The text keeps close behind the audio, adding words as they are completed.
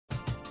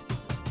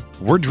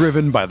We're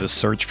driven by the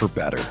search for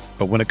better.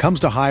 But when it comes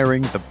to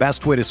hiring, the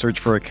best way to search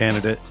for a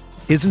candidate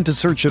isn't to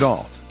search at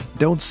all.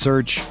 Don't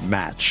search,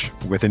 match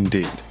with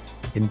Indeed.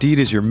 Indeed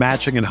is your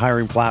matching and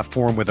hiring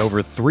platform with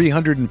over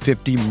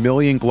 350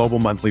 million global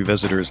monthly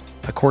visitors,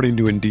 according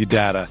to Indeed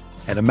data,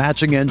 and a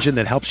matching engine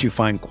that helps you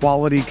find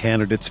quality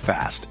candidates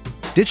fast.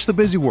 Ditch the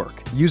busy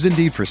work. Use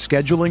Indeed for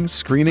scheduling,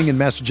 screening, and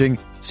messaging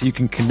so you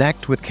can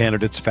connect with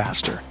candidates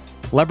faster.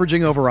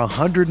 Leveraging over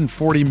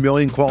 140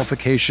 million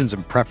qualifications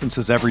and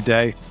preferences every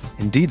day,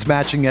 Indeed's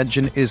matching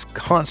engine is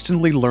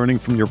constantly learning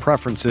from your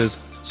preferences,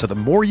 so the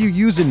more you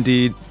use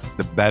Indeed,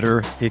 the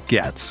better it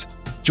gets.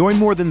 Join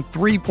more than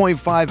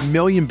 3.5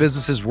 million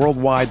businesses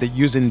worldwide that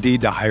use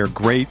Indeed to hire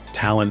great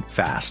talent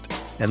fast.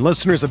 And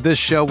listeners of this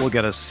show will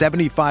get a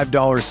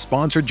 $75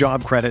 sponsored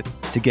job credit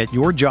to get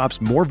your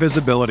jobs more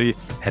visibility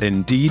at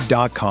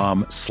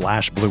Indeed.com/Blue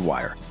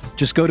Wire.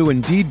 Just go to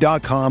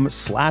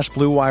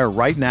Indeed.com/Blue Wire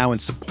right now and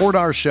support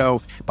our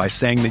show by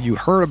saying that you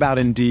heard about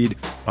Indeed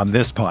on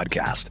this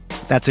podcast.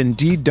 That's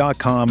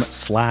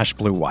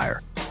Indeed.com/Blue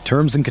Wire.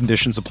 Terms and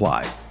conditions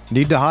apply.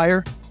 Need to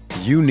hire?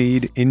 You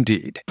need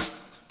Indeed.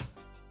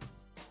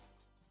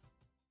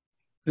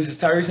 This is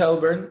Tyrese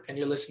Halliburton, and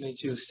you're listening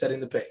to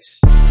Setting the Pace.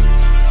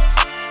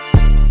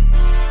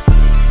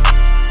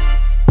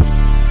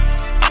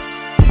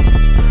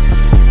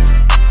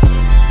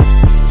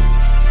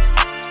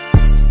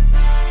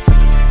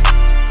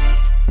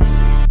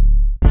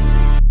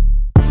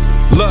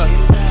 Look,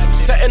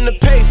 setting the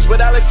pace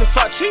with Alex and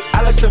Fauci.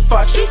 Alex and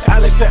Fauci.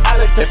 Alex and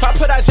Alex. If I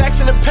put our jacks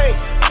in the paint,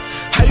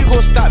 how you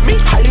gonna stop me?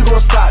 How you gonna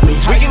stop me?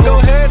 We can go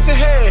head to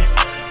head.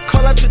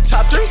 Call out your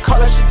top three. Call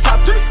out your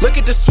top three. Look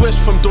at the switch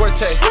from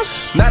Duarte.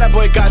 Now that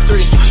boy got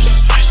three.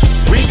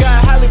 We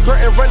got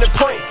Halliburton running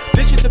point.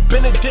 This is the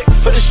Benedict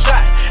for the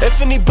shot.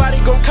 If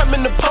anybody gon' come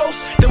in the post,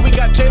 then we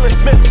got Jalen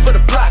Smith for the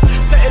block.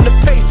 Setting the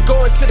pace,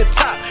 going to the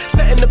top.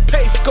 Setting the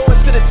pace, going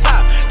to the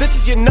top. This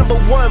is your number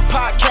one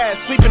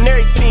podcast. Sweeping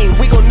every team.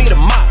 We gon' need a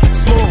mop.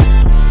 Smooth.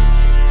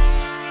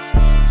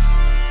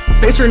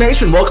 Pacer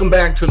Nation, welcome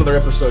back to another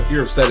episode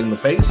here of Setting the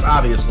Pace.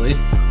 Obviously,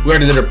 we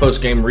already did our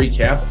post-game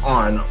recap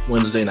on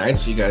Wednesday night,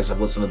 so you guys have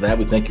listened to that.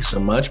 We thank you so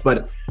much.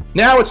 But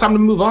now it's time to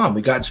move on.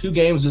 We got two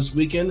games this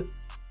weekend,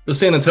 the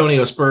San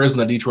Antonio Spurs and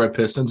the Detroit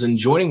Pistons. And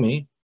joining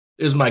me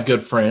is my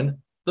good friend,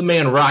 the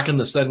man rocking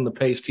the Setting the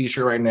Pace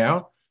t-shirt right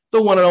now,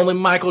 the one and only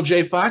Michael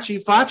J.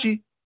 Facci.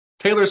 Facci,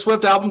 Taylor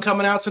Swift album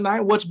coming out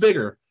tonight. What's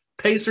bigger,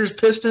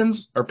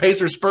 Pacers-Spurs,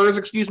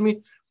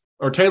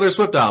 or Taylor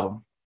Swift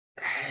album?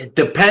 It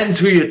depends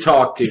who you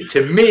talk to.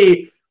 To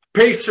me,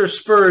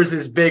 Pacers-Spurs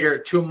is bigger.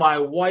 To my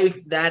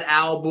wife, that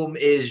album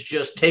is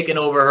just taking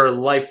over her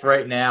life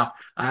right now.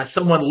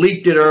 Someone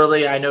leaked it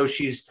early. I know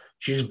she's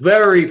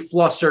very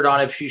flustered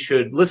on if she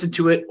should listen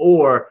to it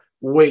or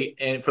wait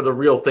and for the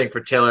real thing for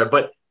Taylor.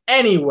 But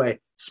anyway,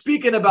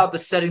 speaking about the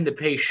Setting the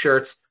Pace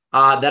shirts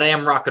that I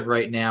am rocking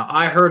right now,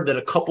 I heard that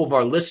a couple of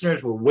our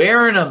listeners were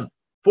wearing them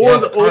for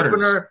the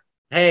opener.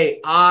 Hey,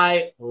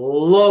 I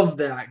love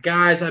that.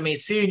 Guys, I mean,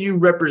 seeing you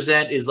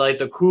represent is like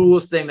the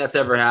coolest thing that's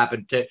ever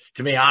happened to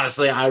me.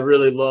 Honestly, I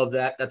really love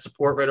that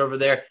support right over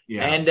there.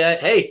 Yeah. And,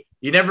 hey,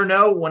 you never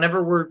know.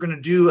 Whenever we're going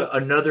to do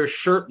another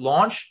shirt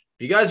launch,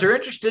 if you guys are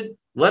interested,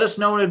 let us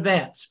know in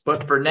advance.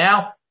 But for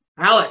now,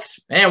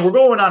 Alex, man, we're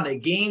going on to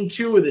game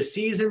 2 of the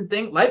season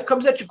thing. Life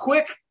comes at you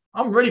quick.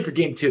 I'm ready for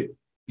game 2.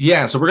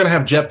 Yeah, so we're going to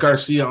have Jeff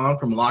Garcia on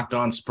from Locked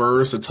On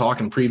Spurs to talk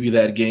and preview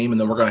that game, and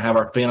then we're going to have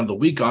our Fan of the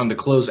Week on to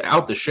close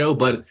out the show.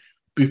 But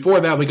before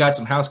that, we got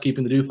some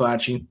housekeeping to do,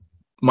 Facci.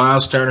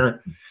 Miles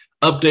Turner,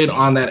 update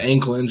on that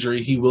ankle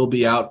injury. He will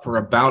be out for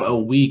about a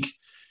week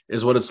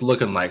is what it's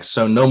looking like.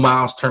 So no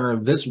Miles Turner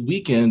this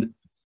weekend.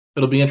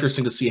 It'll be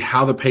interesting to see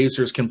how the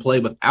Pacers can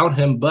play without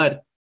him,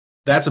 but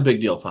that's a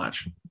big deal,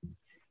 Facci.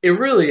 It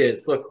really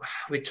is. Look,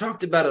 we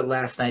talked about it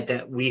last night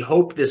that we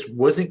hope this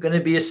wasn't going to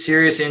be a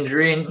serious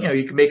injury. And,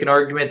 you can make an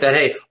argument that,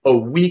 hey, a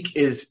week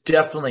is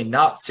definitely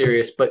not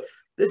serious. But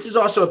this is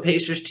also a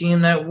Pacers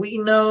team that we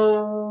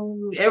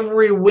know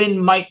every win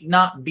might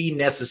not be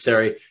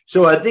necessary.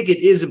 So I think it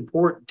is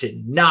important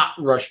to not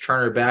rush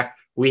Turner back.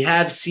 We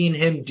have seen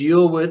him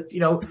deal with,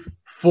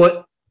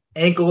 foot,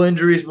 ankle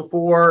injuries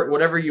before,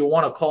 whatever you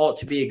want to call it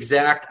to be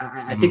exact.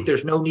 I think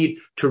there's no need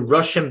to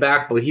rush him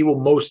back, but he will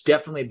most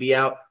definitely be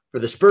out for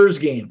the Spurs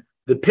game,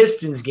 the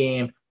Pistons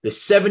game, the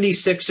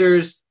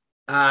 76ers,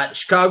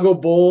 Chicago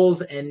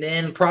Bulls, and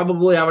then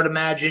probably, I would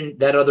imagine,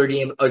 that other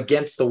game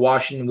against the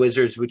Washington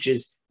Wizards, which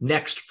is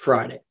next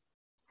Friday.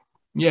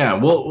 Yeah,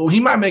 well,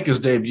 he might make his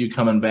debut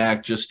coming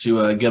back just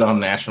to get on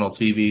national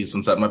TV,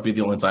 since that might be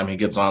the only time he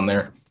gets on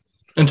there.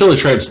 Until he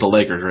trades to the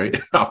Lakers, right?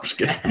 I'm just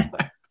kidding.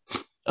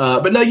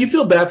 But no, you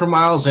feel bad for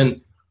Miles,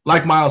 and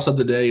like Miles said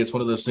today, it's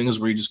one of those things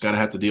where you just got to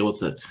have to deal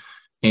with it.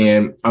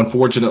 And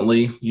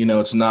unfortunately,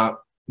 it's not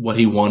what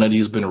he wanted.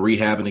 He's been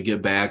rehabbing to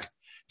get back.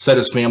 Said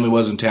his family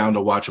was in town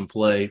to watch him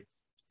play,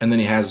 and then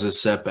he has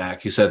this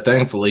setback. He said,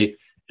 thankfully,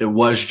 it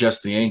was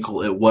just the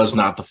ankle. It was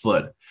not the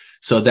foot.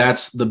 So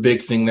that's the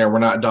big thing there. We're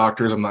not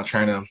doctors. I'm not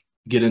trying to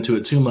get into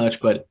it too much,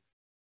 but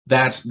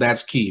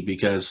that's key,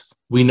 because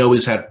we know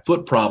he's had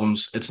foot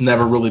problems. It's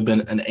never really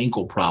been an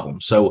ankle problem.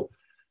 So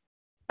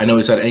I know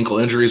he's had ankle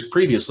injuries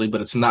previously,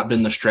 but it's not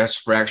been the stress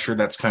fracture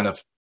that's kind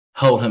of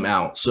held him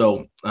out.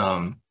 So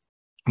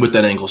with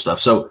that ankle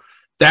stuff. So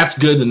that's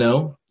good to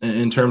know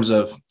in terms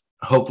of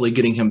hopefully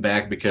getting him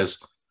back,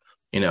 because,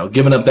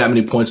 giving up that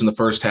many points in the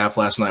first half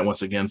last night,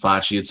 once again,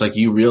 Facci, it's like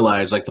you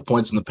realize like the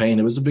points in the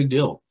paint, it was a big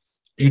deal.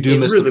 You do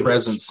miss the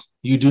presence.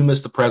 You do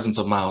miss the presence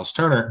of Miles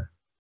Turner,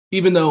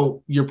 even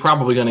though you're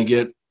probably going to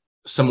get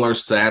similar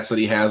stats that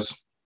he has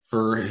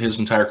for his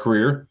entire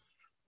career.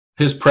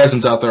 His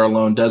presence out there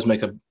alone does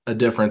make a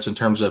difference in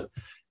terms of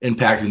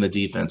impacting the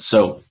defense.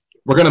 So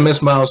we're going to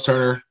miss Miles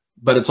Turner,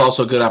 but it's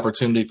also a good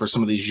opportunity for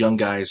some of these young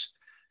guys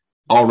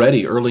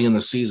already early in the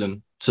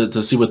season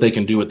to see what they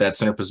can do with that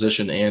center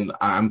position. And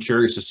I'm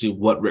curious to see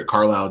what Rick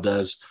Carlisle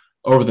does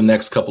over the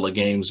next couple of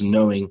games,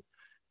 knowing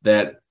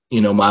that,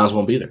 Miles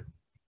won't be there.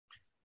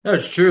 No,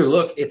 it's true.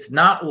 Look, it's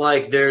not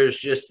like there's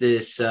just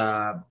this,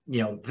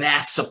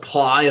 vast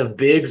supply of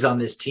bigs on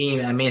this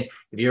team. I mean,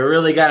 if you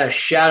really got to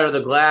shatter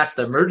the glass,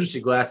 the emergency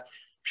glass,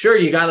 sure,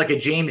 you got like a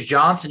James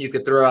Johnson you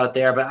could throw out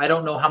there, but I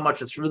don't know how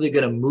much it's really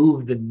going to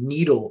move the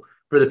needle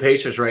for the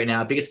Pacers right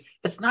now, because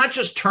it's not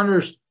just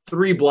Turner's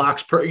 3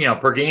 blocks per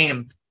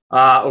game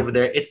over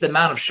there. It's the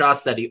amount of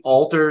shots that he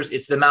alters.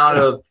 It's the amount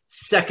of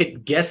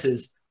second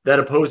guesses that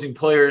opposing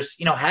players,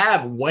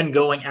 have when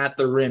going at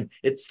the rim.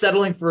 It's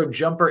settling for a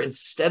jumper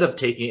instead of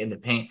taking it in the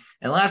paint.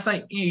 And last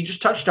night, you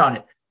just touched on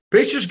it.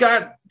 Pacers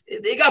got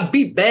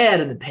beat bad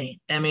in the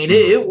paint. I mean,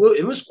 it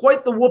was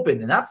quite the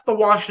whooping, and that's the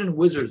Washington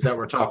Wizards that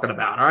we're talking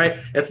about. All right,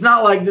 it's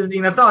not like this.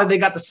 It's not like they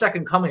got the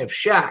second coming of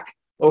Shaq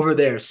over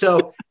there.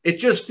 So it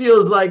just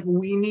feels like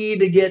we need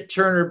to get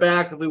Turner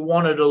back if we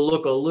wanted to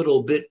look a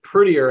little bit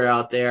prettier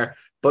out there.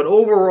 But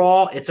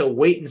overall, it's a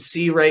wait and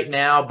see right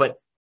now. But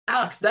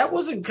Alex, that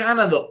wasn't kind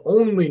of the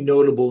only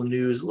notable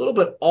news. A little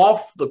bit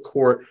off the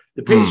court,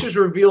 the Pacers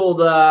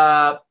revealed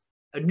a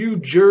new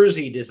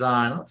jersey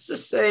design. Let's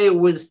just say it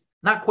was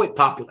not quite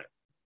popular.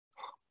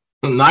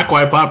 Not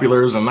quite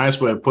popular is a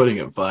nice way of putting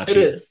it, Facci. It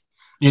is.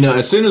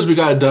 As soon as we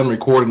got done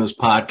recording this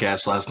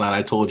podcast last night,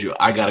 I told you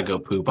I got to go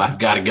poop. I've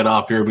got to get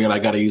off here, man. I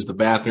got to use the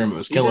bathroom. It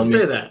was killing me. You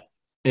did say that.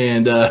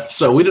 And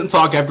so we didn't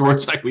talk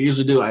afterwards like we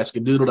usually do. I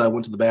skedoodled. I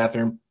went to the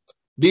bathroom.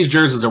 These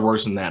jerseys are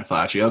worse than that,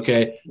 Facci,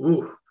 okay?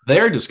 Ooh.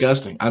 They're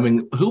disgusting. I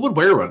mean, who would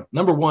wear one?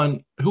 Number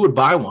one, who would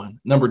buy one?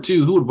 Number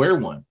two, who would wear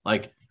one?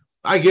 Like,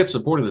 I get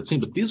supporting the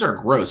team, but these are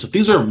gross. If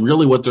these are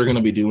really what they're going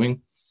to be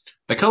doing,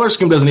 the color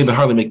scheme doesn't even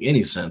hardly make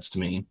any sense to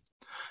me.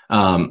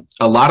 A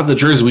lot of the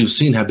jerseys we've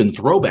seen have been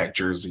throwback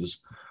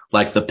jerseys,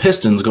 like the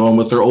Pistons going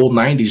with their old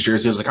 90s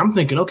jerseys. Like, I'm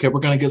thinking, okay, we're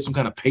going to get some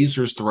kind of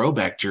Pacers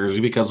throwback jersey,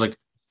 because like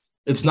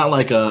it's not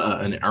like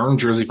an earned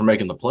jersey for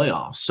making the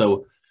playoffs.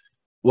 So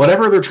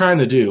whatever they're trying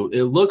to do,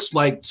 it looks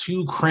like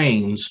 2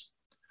 cranes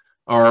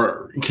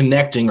are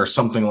connecting or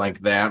something like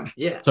that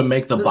to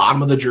make the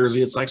bottom of the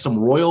jersey. It's like some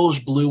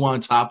royalish blue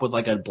on top with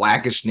like a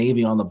blackish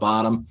navy on the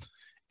bottom.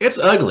 It's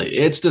ugly.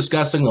 It's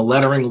disgusting. The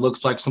lettering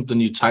looks like something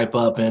you type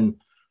up in,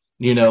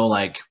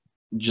 like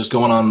just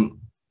going on,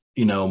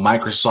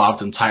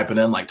 Microsoft and typing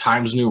in like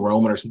Times New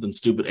Roman or something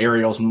stupid,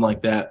 Arial, something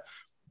like that.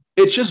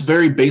 It's just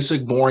very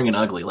basic, boring, and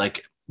ugly.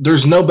 Like,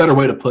 there's no better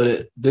way to put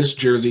it. This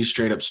jersey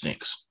straight up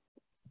stinks.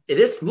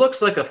 It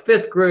looks like a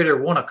 5th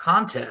grader won a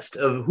contest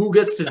of who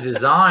gets to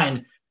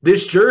design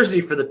this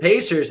jersey for the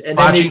Pacers. And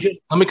then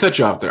let me cut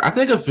you off there. I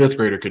think a 5th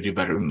grader could do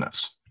better than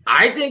this.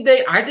 I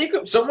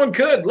think someone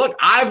could. Look,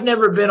 I've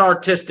never been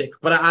artistic,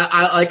 but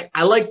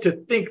I like to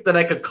think that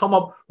I could come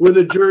up with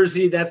a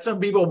jersey that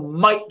some people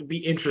might be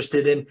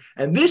interested in.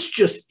 And this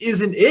just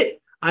isn't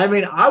it. I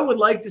mean, I would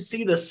like to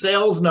see the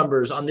sales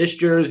numbers on this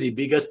jersey,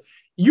 because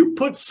you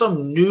put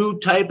some new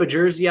type of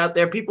jersey out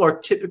there, people are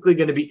typically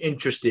going to be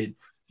interested.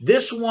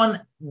 This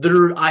one,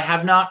 I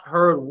have not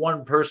heard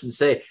one person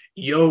say,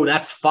 yo,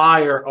 that's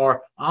fire,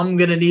 or I'm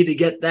going to need to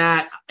get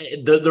that.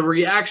 The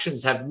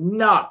reactions have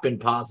not been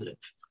positive.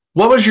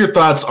 What was your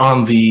thoughts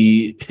on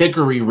the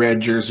hickory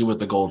red jersey with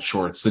the gold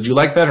shorts? Did you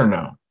like that or no?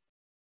 I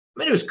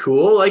mean, it was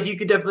cool. Like, you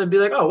could definitely be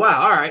like, oh,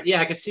 wow, all right.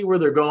 Yeah, I can see where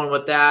they're going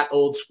with that.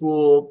 Old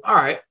school. All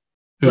right.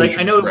 Like,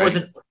 I know it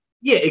wasn't.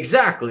 Yeah,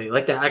 exactly.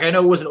 Like that. Like, I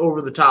know it wasn't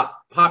over the top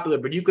popular,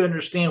 but you could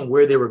understand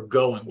where they were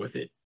going with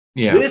it.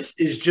 Yeah. This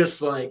is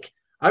just like,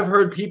 I've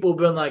heard people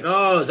been like,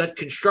 oh, is that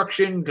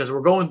construction because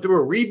we're going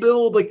through a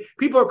rebuild? Like,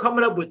 people are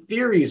coming up with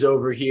theories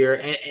over here.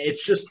 And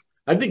it's just,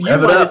 I think you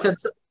might have said,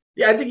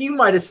 I think you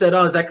might have said,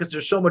 oh, is that because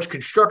there's so much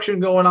construction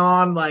going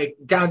on, like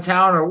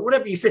downtown or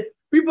whatever you said?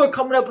 People are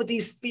coming up with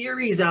these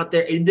theories out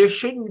there, and there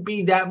shouldn't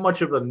be that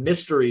much of a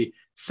mystery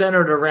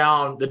centered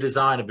around the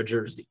design of a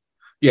jersey.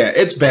 Yeah,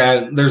 it's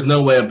bad. There's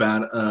no way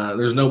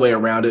there's no way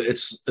around it.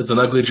 It's an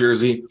ugly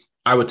jersey.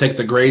 I would take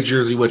the gray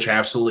jersey, which I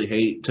absolutely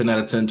hate, 10 out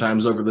of 10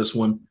 times over this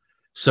one.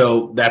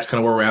 So that's kind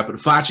of where we're at. But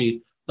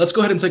Facci, let's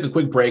go ahead and take a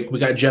quick break. We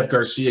got Jeff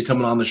Garcia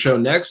coming on the show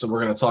next, and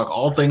we're going to talk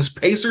all things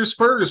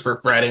Pacers-Spurs for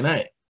Friday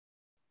night.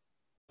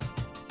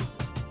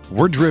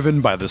 We're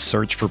driven by the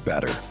search for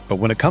better. But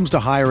when it comes to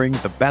hiring,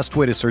 the best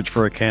way to search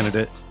for a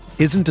candidate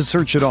isn't to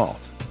search at all.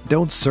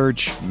 Don't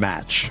search,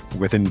 match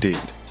with Indeed.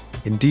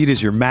 Indeed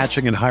is your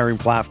matching and hiring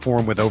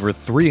platform with over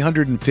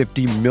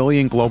 350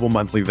 million global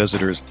monthly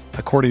visitors,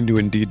 according to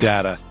Indeed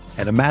data,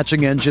 and a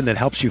matching engine that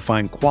helps you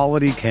find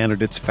quality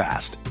candidates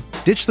fast.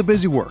 Ditch the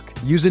busy work.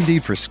 Use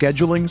Indeed for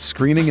scheduling,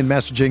 screening, and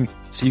messaging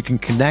so you can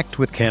connect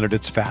with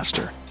candidates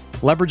faster.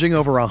 Leveraging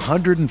over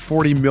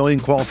 140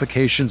 million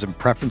qualifications and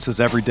preferences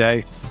every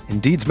day,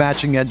 Indeed's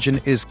matching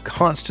engine is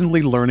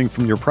constantly learning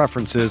from your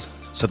preferences,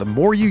 so the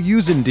more you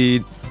use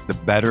Indeed, the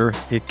better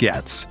it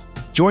gets.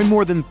 Join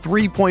more than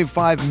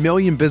 3.5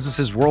 million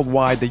businesses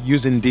worldwide that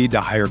use Indeed to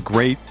hire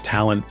great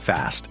talent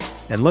fast.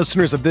 And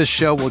listeners of this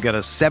show will get a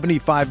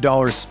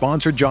 $75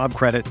 sponsored job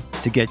credit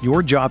to get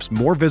your jobs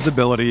more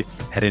visibility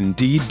at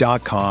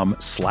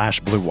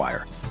Indeed.com/Blue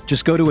Wire.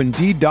 Just go to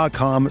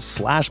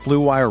Indeed.com/Blue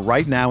Wire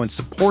right now and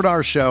support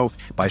our show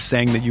by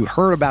saying that you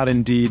heard about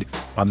Indeed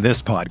on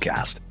this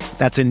podcast.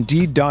 That's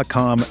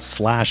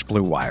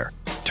Indeed.com/Blue Wire.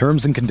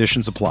 Terms and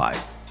conditions apply.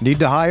 Need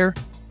to hire?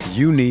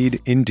 You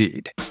need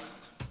Indeed.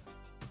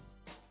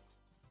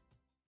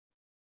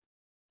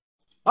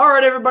 All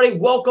right, everybody,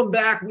 welcome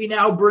back. We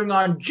now bring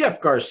on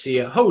Jeff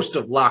Garcia, host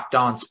of Locked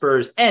On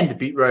Spurs and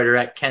beat writer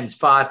at Ken's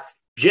 5.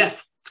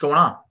 Jeff, what's going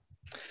on?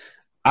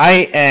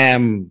 I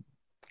am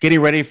getting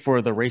ready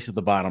for the race at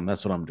the bottom.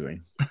 That's what I'm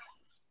doing.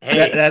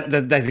 Hey,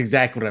 that's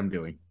exactly what I'm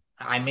doing.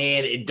 I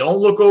mean, don't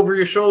look over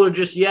your shoulder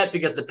just yet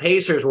because the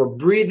Pacers were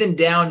breathing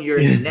down your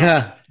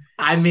neck.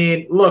 I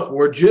mean, look,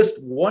 we're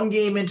just one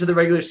game into the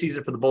regular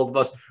season for the both of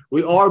us.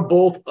 We are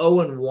both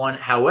 0-1.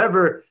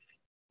 However,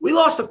 we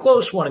lost a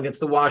close one against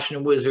the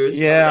Washington Wizards.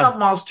 Yeah. Without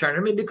Miles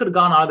Turner. Maybe it could have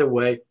gone either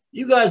way.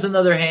 You guys, on the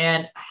other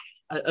hand,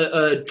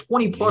 a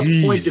 20-plus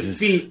point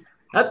defeat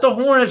at the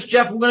Hornets.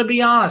 Jeff, I'm going to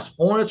be honest.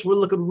 Hornets were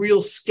looking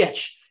real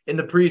sketch in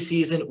the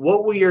preseason.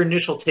 What were your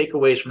initial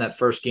takeaways from that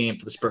first game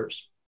for the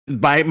Spurs?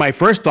 My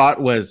first thought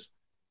was,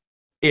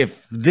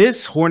 if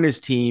this Hornets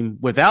team,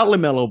 without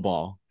LaMelo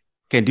Ball,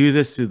 can do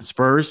this to the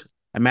Spurs,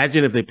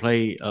 imagine if they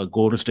play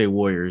Golden State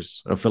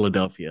Warriors of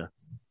Philadelphia.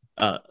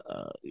 I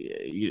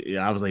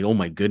was like, oh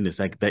my goodness,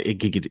 can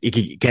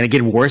it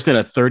get worse than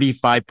a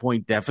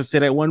 35-point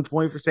deficit at one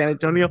point for San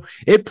Antonio?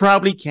 It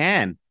probably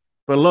can.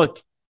 But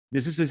look,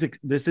 this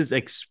is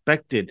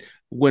expected.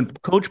 When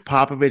Coach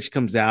Popovich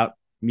comes out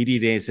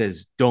media day and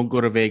says, don't go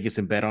to Vegas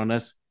and bet on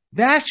us,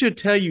 that should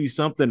tell you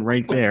something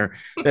right there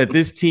that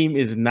this team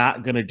is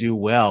not going to do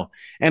well.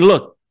 And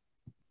look,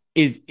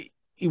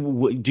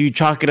 do you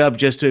chalk it up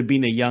just to it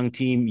being a young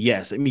team?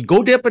 Yes. I mean,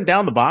 go dip and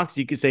down the box.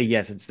 You could say,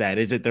 yes, it's that.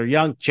 Is it they're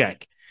young?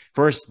 Check.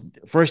 First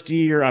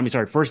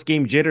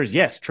game jitters.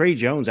 Yes. Trey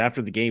Jones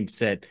after the game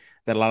said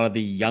that a lot of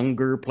the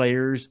younger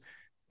players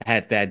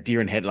had that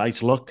deer in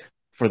headlights look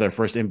for their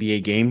first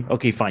NBA game.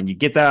 Okay, fine. You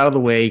get that out of the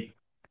way.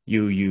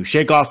 You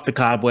shake off the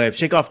cobweb,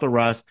 shake off the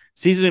rust.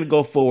 Season's going to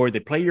go forward.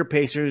 They play your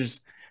Pacers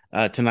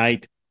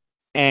tonight.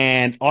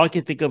 And all I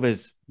can think of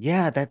is,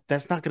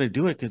 that's not going to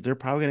do it because they're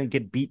probably going to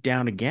get beat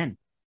down again.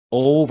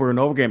 Over and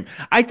over again.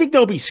 I think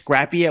they'll be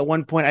scrappy at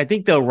one point. I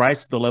think they'll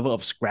rise to the level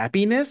of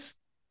scrappiness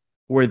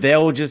where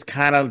they'll just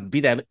kind of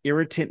be that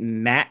irritant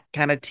gnat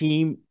kind of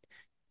team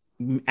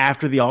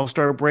after the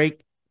All-Star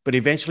break. But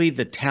eventually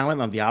the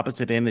talent on the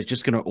opposite end is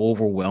just going to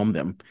overwhelm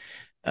them.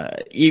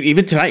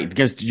 Even tonight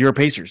against your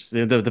Pacers,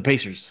 the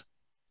Pacers.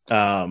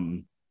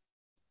 Ben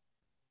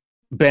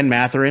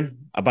Mathurin.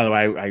 By the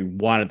way, I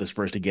wanted the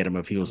Spurs to get him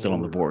if he was still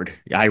on the board.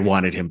 I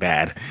wanted him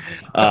bad.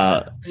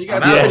 I'm happy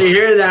to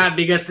hear that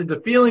because the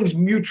feeling's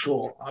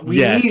mutual.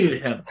 We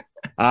needed him.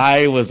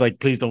 I was like,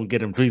 please don't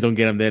get him. Please don't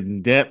get him.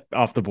 Then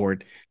off the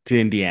board to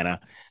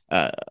Indiana.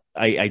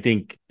 I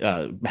think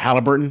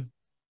Halliburton,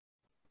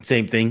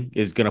 same thing,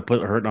 is going to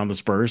put a hurt on the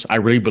Spurs. I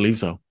really believe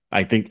so.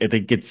 I think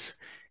it's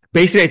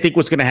basically, I think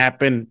what's going to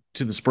happen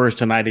to the Spurs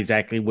tonight is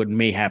exactly what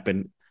may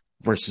happen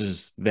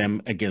versus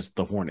them against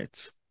the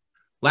Hornets.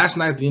 Last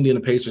night, the Indiana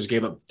Pacers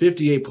gave up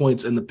 58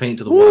 points in the paint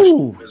to the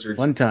Washington Wizards.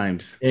 Fun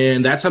times.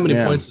 And that's how many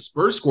points the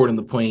Spurs scored in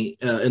the paint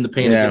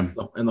against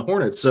the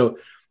Hornets. So,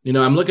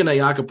 I'm looking at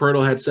Jakob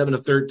Poeltl had 7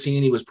 of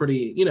 13. He was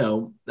pretty,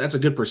 that's a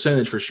good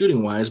percentage for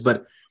shooting wise.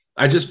 But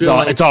I just feel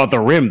like it's all at the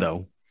rim,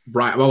 though.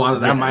 Right. Well,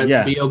 that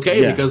might be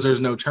okay because there's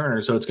no Turner.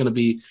 So it's going to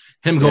be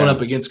him going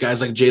up against guys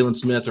like Jalen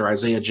Smith or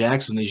Isaiah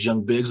Jackson, these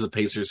young bigs the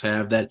Pacers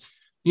have that,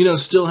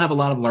 still have a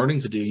lot of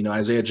learning to do.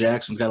 Isaiah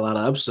Jackson's got a lot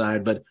of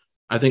upside, but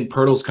I think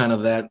Poeltl's kind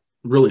of that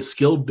really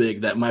skilled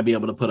big that might be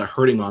able to put a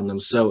hurting on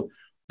them. So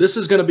this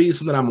is going to be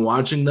something I'm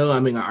watching, though. I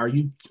mean, are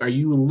you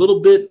a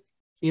little bit,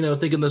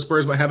 thinking the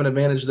Spurs might have an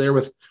advantage there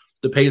with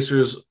the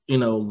Pacers,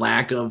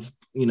 lack of,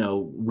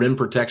 rim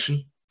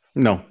protection?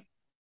 No,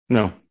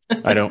 I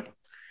don't.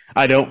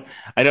 I don't.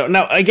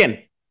 Now,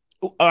 again,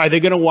 are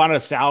they going to want to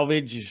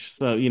salvage,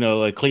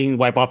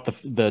 wipe off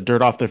the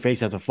dirt off their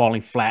face as a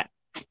falling flat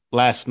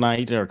last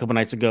night or a couple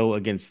nights ago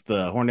against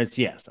the Hornets?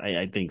 Yes,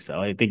 I think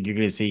so. I think you're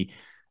going to see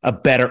a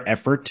better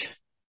effort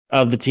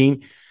of the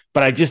team.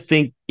 But I just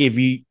think if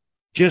you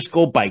just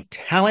go by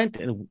talent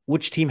and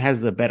which team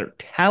has the better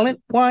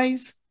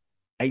talent-wise,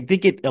 I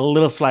think a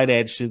little slight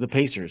edge to the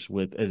Pacers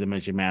with, as I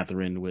mentioned,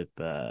 Mathurin, with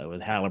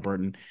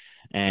Halliburton.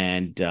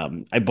 And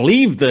I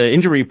believe the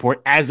injury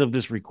report as of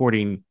this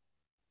recording,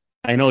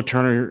 I know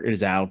Turner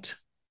is out.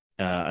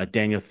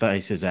 Daniel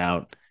Theis is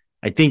out.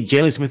 I think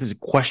Jalen Smith is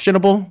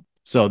questionable,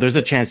 so there's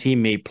a chance he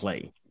may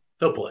play.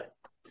 He'll play.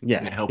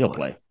 Yeah, he'll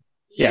play.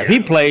 Yeah, if he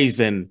plays,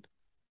 then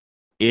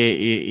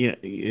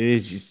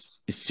it's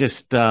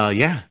just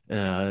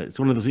it's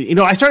one of those.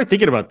 I started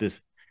thinking about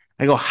this.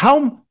 I go,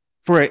 how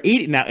for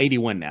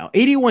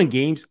 81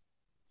 games,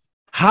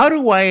 how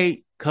do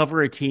I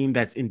cover a team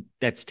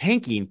that's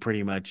tanking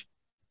pretty much?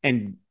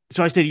 And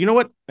so I said, you know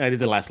what? I did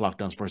the last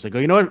Lockdown Sports. I go,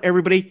 you know what,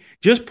 everybody,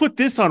 just put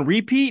this on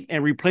repeat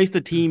and replace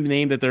the team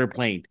name that they're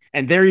playing.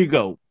 And there you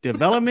go.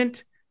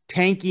 Development,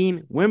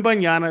 tanking,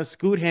 Wembanyama,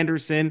 Scoot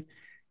Henderson.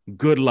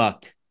 Good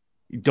luck.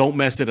 Don't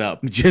mess it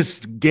up.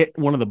 Just get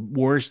one of the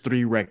worst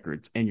 3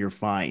 records and you're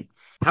fine.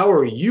 How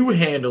are you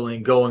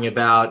handling going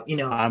about,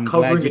 I'm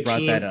covering a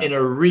team in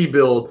a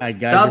rebuild? I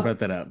glad you brought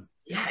that up.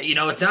 Yeah,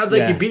 it sounds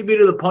like you beat me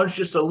to the punch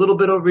just a little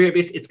bit over here.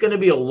 It's going to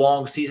be a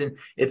long season.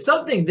 It's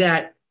something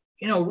that,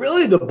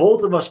 really the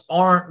both of us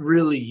aren't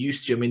really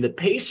used to. I mean, the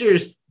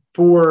Pacers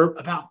for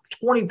about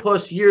 20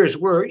 plus years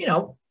were,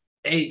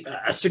 a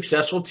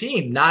successful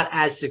team, not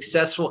as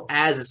successful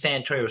as the San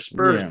Antonio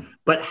Spurs. Yeah.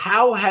 But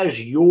how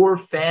has your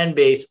fan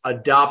base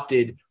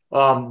adopted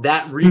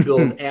that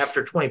rebuild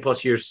after 20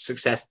 plus years of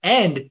success?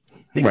 And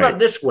think about it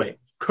this way,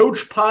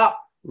 Coach Pop,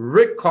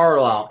 Rick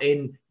Carlisle,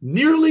 in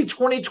nearly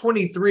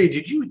 2023,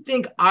 did you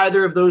think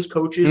either of those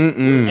coaches would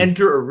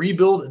enter a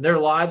rebuild in their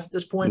lives at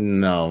this point?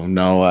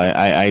 No,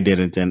 I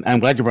didn't. And I'm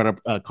glad you brought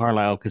up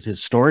Carlisle, because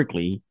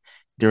historically,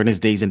 during his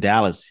days in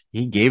Dallas,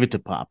 he gave it to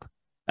Pop.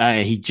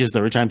 There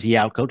were times he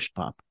outcoached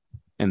Pop.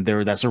 And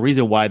that's the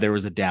reason why there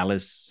was a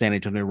Dallas-San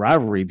Antonio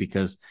rivalry,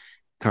 because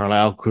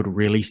Carlisle could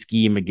really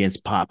scheme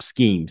against Pop's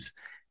schemes.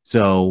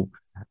 So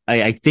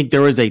I think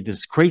there was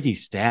this crazy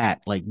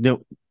stat,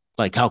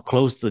 like how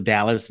close the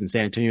Dallas and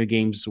San Antonio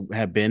games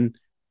have been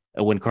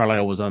when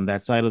Carlisle was on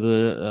that side of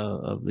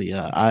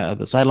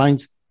the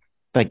sidelines.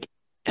 Like,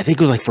 I think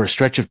it was like for a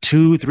stretch of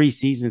 2-3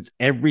 seasons,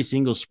 every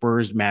single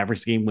Spurs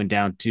Mavericks game went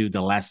down to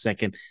the last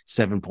second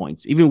 7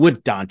 points, even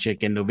with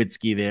Doncic and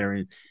Nowitzki there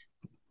and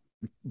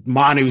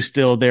Manu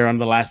still there on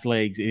the last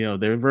legs. They're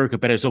very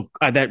competitive. So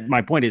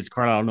my point is,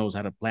 Carlisle knows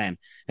how to plan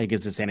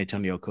against the San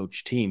Antonio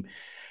coach team.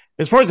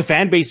 As far as the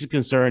fan base is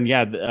concerned,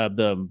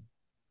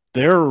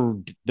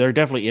 they're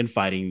definitely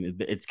infighting.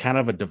 It's kind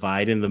of a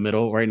divide in the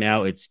middle right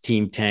now. It's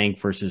team tank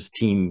versus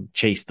team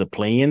chase the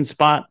play-in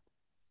spot.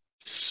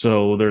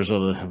 So there's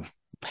a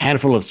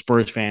handful of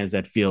Spurs fans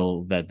that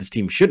feel that this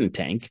team shouldn't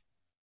tank,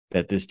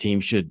 that this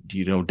team should,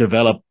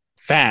 develop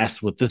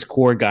fast with this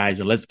core guys,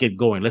 and let's get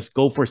going. Let's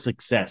go for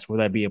success,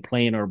 whether that be a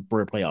play-in or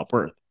for a playoff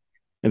berth.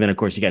 And then, of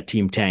course, you got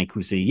Team Tank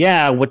who say,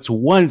 what's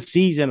one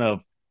season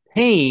of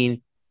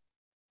pain?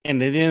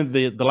 And then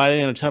the light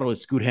in the tunnel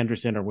is Scoot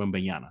Henderson or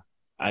Wembanyama.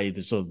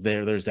 So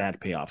there's that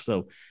payoff.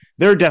 So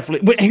they're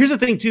definitely. But here's the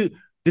thing too: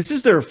 this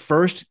is their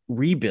first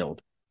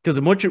rebuild, because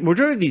the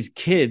majority of these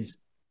kids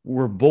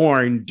were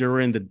born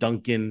during the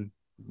Duncan,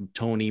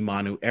 Tony,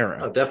 Manu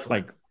era. Oh,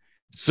 definitely.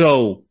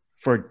 So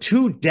for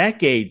 2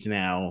 decades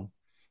now,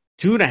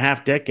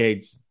 2.5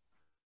 decades,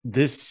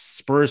 this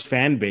Spurs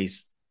fan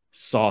base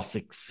saw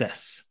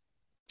success,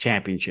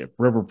 championship,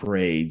 river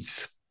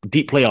parades,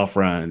 deep playoff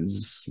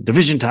runs,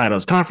 division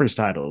titles, conference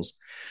titles.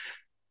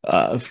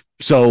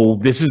 So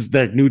this is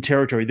the new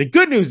territory. The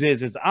good news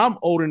is I'm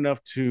old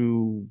enough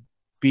to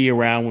be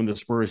around when the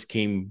Spurs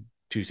came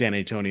to San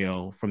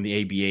Antonio from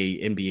the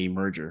ABA-NBA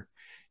merger.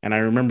 And I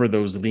remember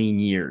those lean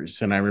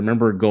years. And I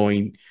remember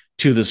going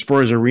to the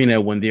Spurs arena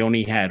when they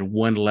only had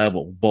one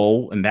level,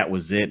 bowl, and that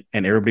was it.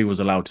 And everybody was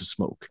allowed to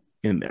smoke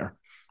in there.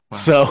 Wow.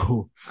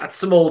 So that's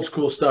some old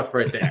school stuff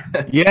right there.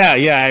 Yeah.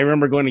 I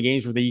remember going to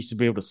games where they used to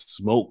be able to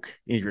smoke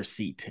in your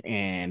seat.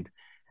 And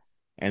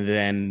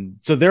then,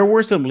 so there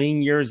were some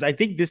lean years. I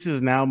think this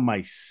is now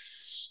my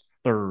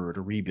 3rd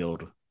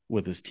rebuild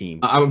with this team.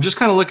 I'm just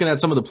kind of looking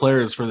at some of the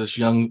players for this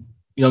young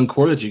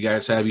core that you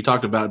guys have. You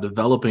talked about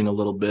developing a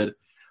little bit,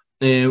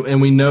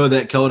 and we know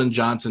that Keldon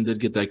Johnson did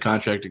get that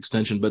contract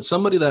extension, but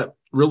somebody that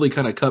really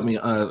kind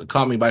of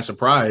caught me by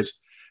surprise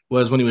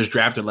was when he was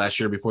drafted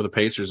last year before the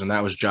Pacers, and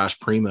that was Josh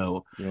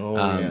Primo.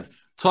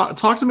 Yes.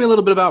 Talk to me a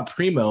little bit about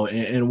Primo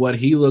and what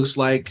he looks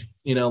like,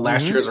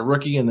 last year as a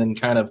rookie, and then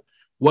kind of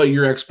what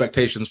your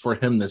expectations for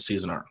him this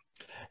season are.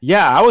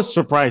 Yeah, I was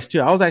surprised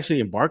too. I was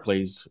actually in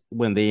Barclays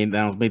when they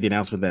made the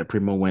announcement that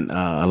Primo went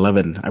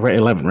 11. I read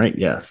 11, right?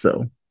 Yeah.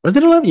 So was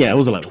it 11? Yeah, it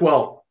was 11.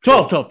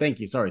 12. Thank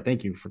you. Sorry.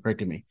 Thank you for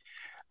correcting me.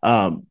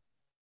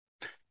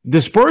 The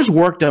Spurs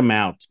worked them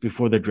out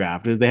before the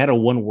draft. They had a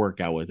one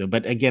workout with him.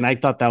 But again, I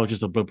thought that was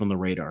just a blip on the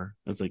radar.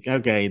 It's like,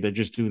 okay, they're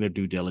just doing their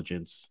due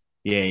diligence.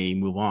 Yay,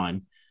 move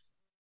on.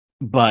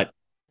 But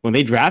when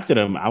they drafted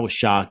him, I was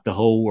shocked. The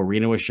whole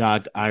arena was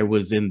shocked. I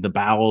was in the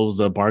bowels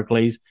of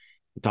Barclays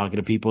talking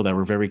to people that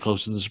were very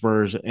close to the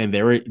Spurs. And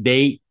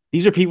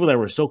these are people that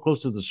were so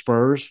close to the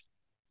Spurs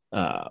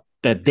that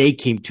they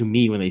came to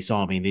me when they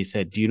saw me and they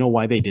said, do you know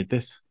why they did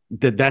this?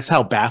 That's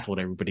how baffled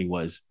everybody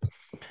was.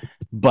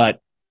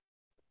 But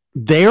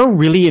they're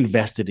really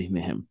invested in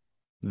him.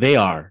 They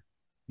are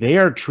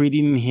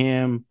treating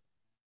him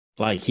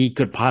like he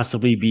could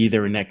possibly be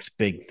their next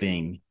big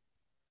thing.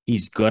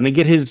 He's going to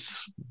get his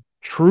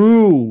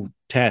true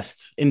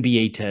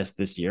NBA test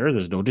this year.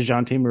 There's no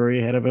DeJounte Murray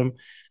ahead of him.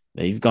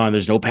 He's gone.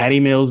 There's no Patty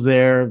Mills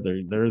there.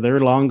 They're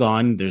long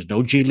gone. There's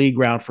no G League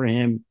route for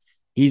him.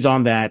 He's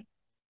on that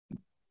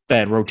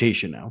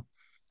rotation now.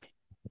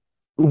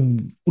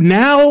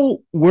 Now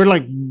we're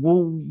like,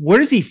 well, where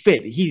does he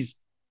fit? He's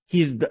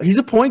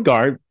a point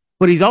guard,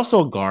 but he's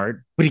also a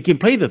guard, but he can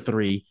play the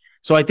three.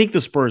 So I think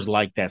the Spurs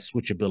like that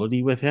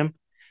switchability with him.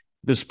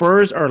 The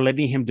Spurs are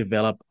letting him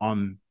develop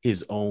on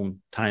his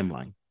own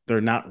timeline.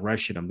 They're not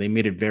rushing him. They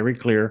made it very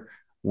clear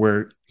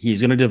where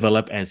he's going to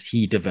develop as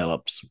he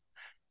develops.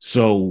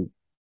 So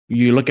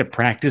you look at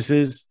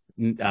practices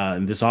in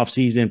this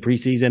offseason,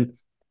 preseason,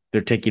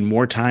 they're taking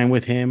more time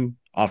with him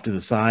off to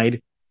the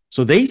side.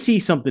 So they see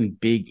something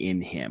big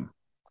in him.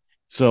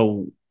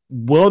 So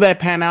will that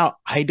pan out?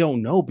 I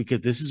don't know,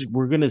 because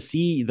we're going to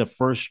see the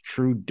first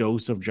true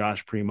dose of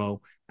Josh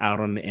Primo out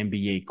on the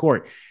NBA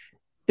court.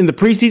 In the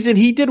preseason,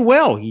 he did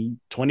well. He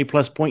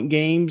 20-plus point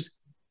games.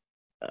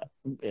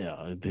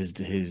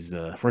 His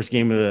first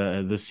game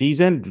of the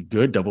season,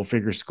 good,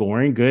 double-figure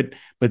scoring, good.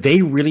 But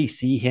they really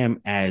see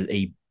him as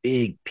a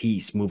big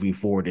piece moving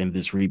forward in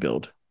this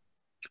rebuild.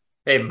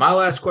 Hey, my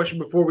last question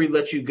before we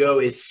let you go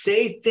is,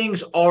 say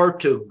things are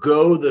to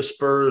go the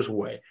Spurs'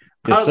 way.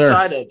 Yes,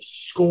 outside of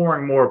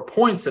scoring more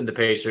points than the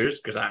Pacers,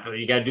 because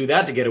you got to do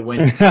that to get a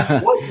win,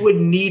 what would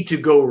need to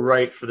go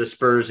right for the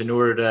Spurs in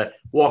order to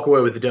walk away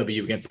with the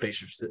W against the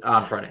Pacers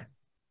on Friday?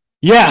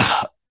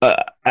 Yeah,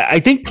 I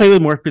think play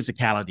with more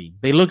physicality.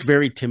 They look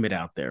very timid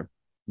out there.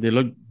 They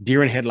look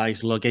deer in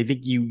headlights. Look, I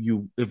think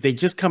you if they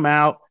just come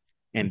out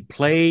and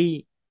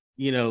play,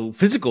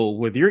 physical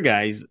with your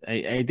guys,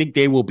 I think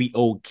they will be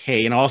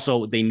okay. And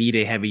also, they need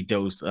a heavy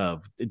dose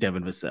of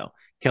Devin Vassell.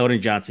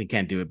 Keldon Johnson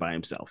can't do it by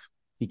himself.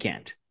 He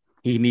can't.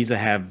 He needs to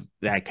have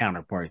that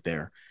counterpart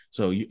there.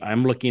 So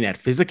I'm looking at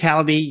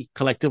physicality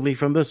collectively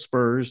from the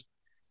Spurs.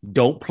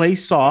 Don't play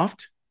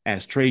soft,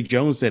 as Trey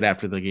Jones said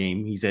after the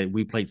game. He said,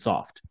 we played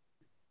soft.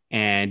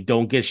 And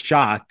don't get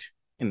shocked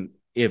and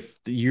if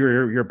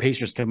your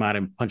Pacers come out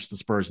and punch the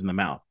Spurs in the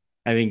mouth.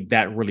 I think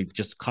that really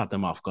just caught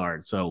them off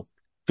guard. So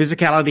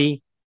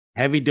physicality,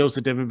 heavy dose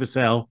of Devin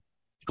Vassell,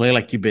 play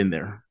like you've been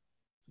there.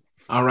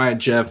 All right,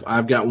 Jeff,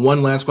 I've got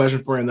one last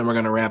question for you, and then we're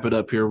going to wrap it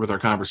up here with our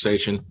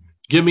conversation.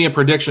 Give me a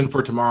prediction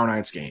for tomorrow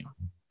night's game.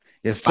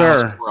 Yes,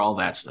 sir. For all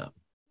that stuff.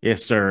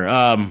 Yes,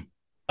 sir.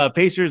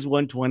 Pacers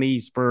 120,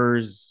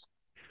 Spurs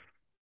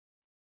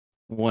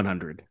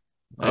 100.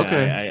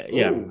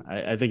 Okay.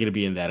 I think it'll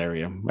be in that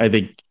area. I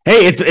think,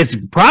 hey,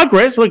 it's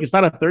progress. Look, it's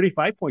not a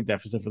 35-point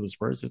deficit for the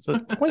Spurs. It's a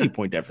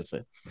 20-point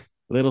deficit.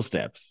 Little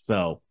steps.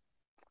 So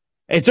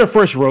it's their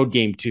first road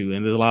game too,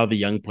 and a lot of the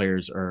young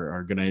players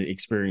are going to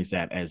experience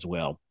that as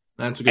well.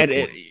 That's a good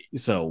point.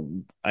 So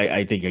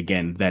I think,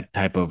 again, that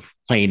type of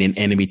playing in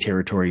enemy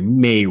territory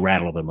may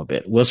rattle them a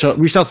bit. We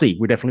shall see.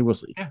 We definitely will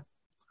see. Yeah.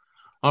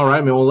 All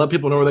right, man. We'll let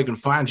people know where they can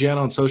find you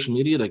on social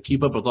media to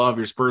keep up with all of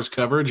your Spurs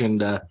coverage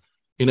and,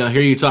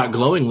 hear you talk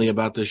glowingly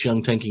about this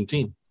young tanking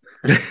team.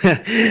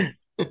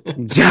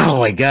 Oh,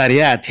 my God.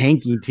 Yeah,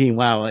 tanking team.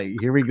 Wow.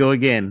 Here we go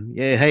again.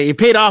 Yeah, hey, it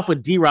paid off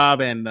with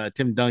D-Rob and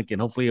Tim Duncan.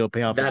 Hopefully it'll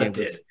pay off again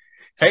with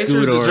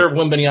Pacers deserve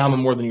Wembanyama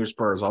more than your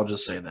Spurs. I'll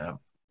just say that.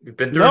 We've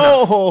been through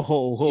enough.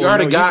 You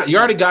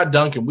already got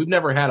Duncan. We've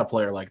never had a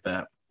player like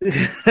that.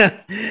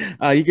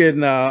 You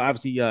can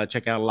obviously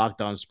check out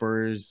Locked On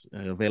Spurs,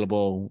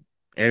 available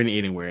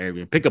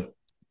anywhere. Pick a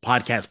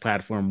podcast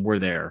platform. We're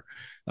there.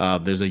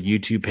 There's a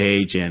YouTube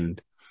page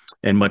and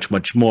much,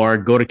 much more.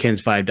 Go to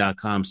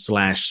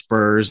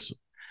kens5.com/Spurs.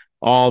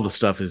 All the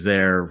stuff is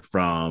there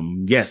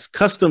from,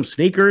 custom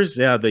sneakers.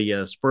 Yeah,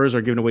 the Spurs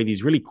are giving away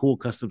these really cool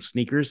custom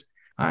sneakers.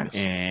 Nice.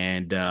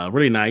 And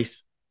really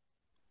nice.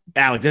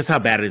 Alex, that's how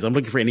bad it is. I'm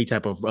looking for any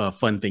type of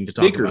fun thing to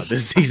talk about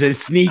this season.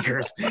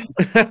 Sneakers.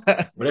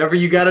 Whatever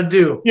you got to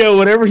do. Yeah,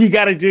 whatever you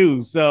got to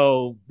do.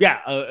 So,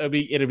 it'll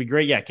be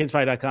great. Yeah,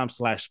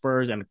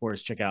 kens5.com/Spurs. And, of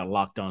course, check out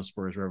Locked On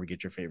Spurs wherever you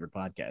get your favorite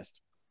podcast.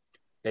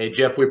 Hey,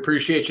 Jeff, we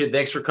appreciate you.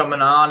 Thanks for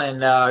coming on,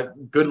 and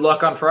good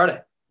luck on Friday.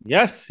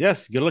 Yes.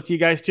 Good luck to you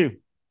guys, too.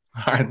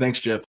 All right, thanks,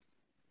 Jeff.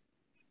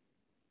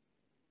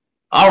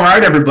 All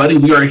right, everybody.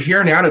 We are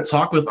here now to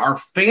talk with our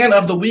Fan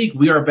of the Week.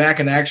 We are back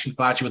in action,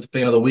 Facci, with the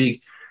Fan of the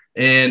Week.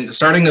 And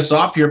starting us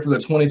off here for the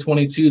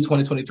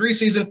 2022-2023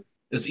 season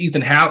is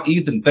Ethan Haut.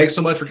 Ethan, thanks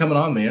so much for coming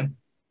on, man.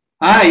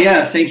 Hi,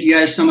 yeah. Thank you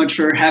guys so much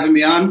for having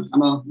me on.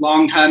 I'm a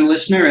long-time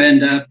listener,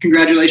 and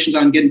congratulations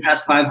on getting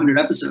past 500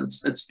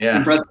 episodes. That's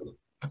impressive.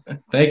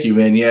 Thank you,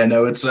 man. Yeah,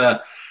 no, it's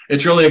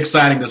really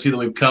exciting to see that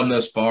we've come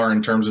this far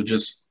in terms of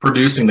just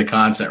producing the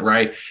content,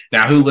 right?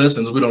 Now, who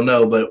listens, we don't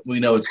know, but we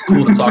know it's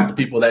cool to talk to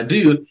people that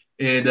do.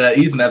 And,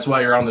 Ethan, that's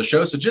why you're on the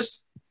show. So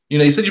just,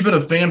 you said you've been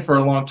a fan for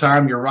a long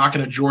time. You're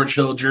rocking a George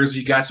Hill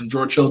jersey. You got some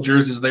George Hill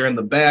jerseys there in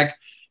the back.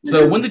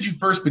 So when did you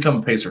first become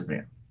a Pacer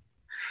fan?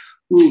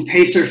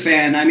 Pacer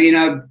fan. I mean,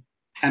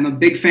 I'm a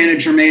big fan of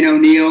Jermaine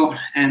O'Neal.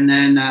 And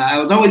then I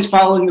was always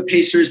following the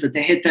Pacers, but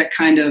they hit that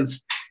kind of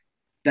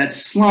that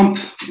slump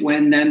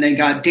when then they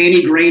got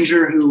Danny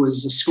Granger, who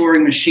was a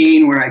scoring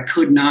machine where I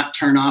could not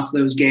turn off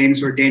those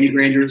games where Danny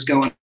Granger was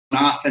going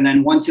off. And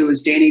then once it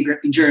was Danny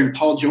Granger and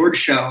Paul George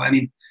show, I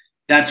mean,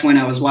 that's when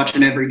I was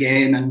watching every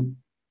game and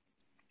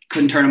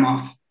couldn't turn them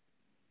off.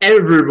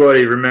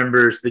 Everybody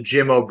remembers the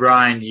Jim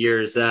O'Brien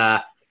years in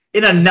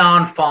a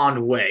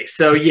non-fond way.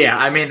 So, yeah,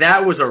 I mean,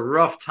 that was a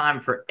rough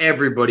time for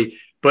everybody,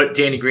 but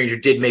Danny Granger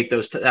did make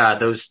those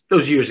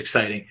years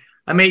exciting.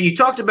 I mean, you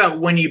talked about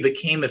when you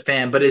became a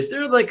fan, but is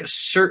there like a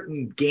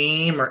certain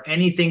game or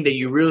anything that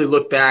you really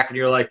look back and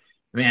you're like,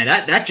 man,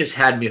 that just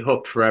had me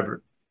hooked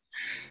forever?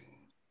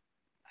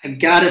 I've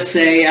got to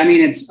say, I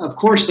mean, it's of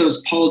course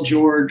those Paul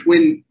George,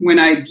 when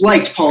I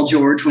liked Paul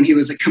George when he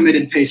was a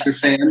committed Pacer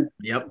fan.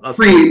 Yep.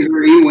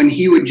 Pre-injury, when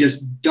he would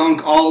just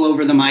dunk all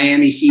over the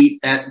Miami Heat,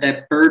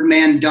 that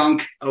Birdman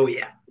dunk. Oh,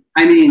 yeah.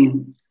 I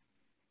mean,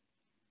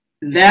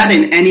 that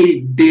and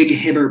any big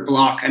Hibbert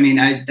block. I mean,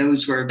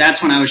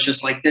 that's when I was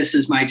just like, this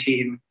is my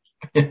team.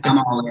 I'm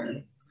all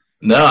in.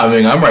 No, I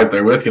mean, I'm right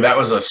there with you. That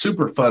was a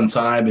super fun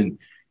time. And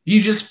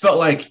you just felt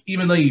like,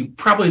 even though you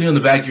probably knew in the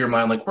back of your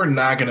mind, like, we're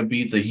not going to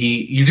beat the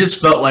Heat, you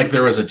just felt like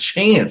there was a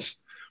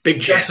chance. Big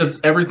chance. Just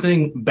as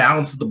everything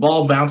bounced, the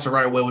ball bounced the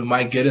right way, we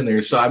might get in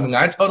there. So, I mean,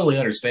 I totally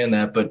understand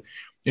that. But,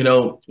 you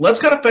know,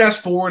 let's kind of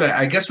fast forward.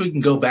 I guess we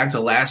can go back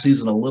to last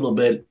season a little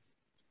bit.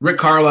 Rick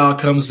Carlisle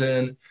comes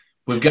in.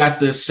 We've got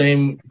this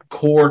same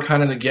core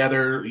kind of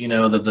together, you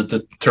know,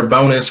 the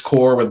Turbonis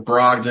core with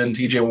Brogdon,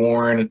 TJ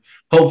Warren,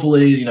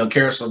 hopefully, you know,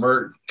 Karis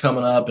LeVert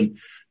coming up, and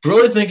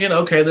really thinking,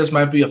 okay, this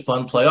might be a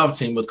fun playoff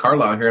team with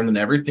Carlisle here, and then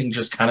everything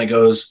just kind of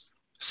goes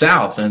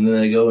south, and then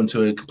they go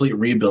into a complete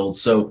rebuild.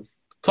 So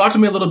talk to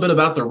me a little bit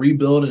about the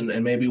rebuild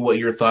and maybe what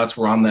your thoughts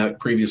were on that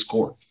previous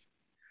core.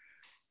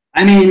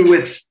 I mean,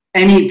 with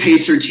any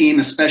Pacer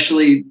team,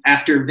 especially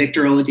after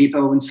Victor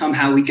Oladipo, when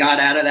somehow we got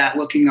out of that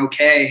looking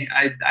okay,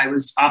 I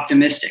was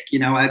optimistic. You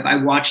know, I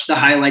watched the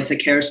highlights of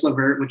Karis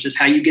LeVert, which is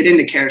how you get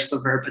into Karis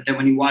LeVert. But then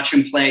when you watch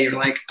him play, you're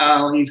like,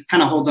 oh, he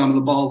kind of holds onto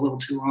the ball a little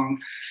too long.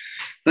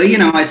 But, you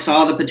know, I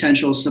saw the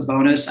potential of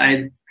Sabonis.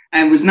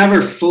 I was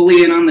never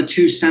fully in on the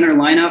 2 center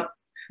lineup,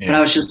 but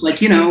I was just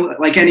like, you know,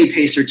 like any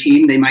Pacer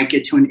team, they might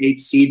get to an 8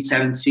 seed,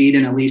 7 seed,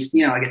 and at least,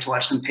 you know, I get to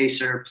watch some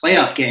Pacer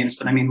playoff games.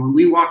 But I mean, when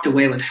we walked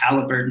away with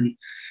Halliburton,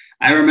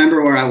 I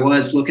remember where I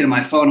was looking at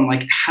my phone. I'm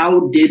like,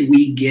 how did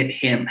we get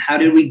him? How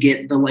did we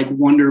get the like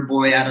wonder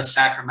boy out of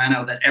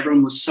Sacramento that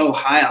everyone was so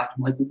high on?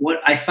 I'm like, what?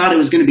 I thought it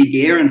was going to be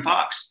De'Aaron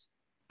Fox.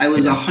 I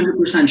was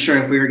 100%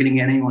 sure if we were going to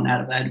get anyone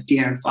out of that,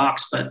 De'Aaron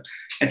Fox. But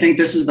I think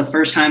this is the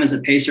first time as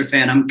a Pacer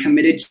fan, I'm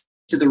committed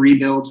to the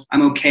rebuild.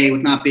 I'm okay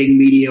with not being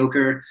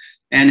mediocre.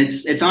 And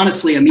it's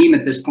honestly a meme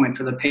at this point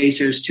for the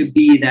Pacers to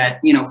be that,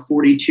 you know,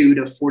 42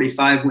 to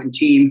 45 win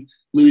team,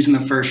 lose in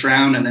the first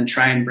round and then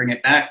try and bring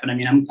it back. But I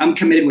mean, I'm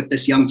committed with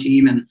this young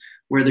team and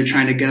where they're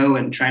trying to go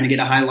and trying to get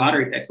a high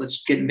lottery pick.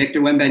 Let's get Victor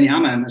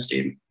Wembanyama in this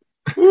team.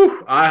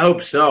 Whew, I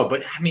hope so.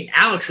 But I mean,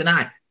 Alex and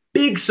I,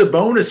 big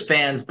Sabonis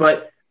fans,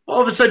 but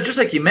all of a sudden, just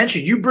like you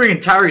mentioned, you bring in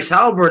Tyrese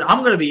Halliburton. I'm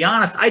going to be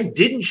honest, I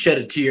didn't shed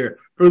a tear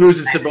for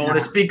losing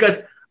Sabonis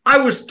because I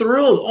was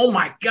thrilled. Oh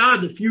my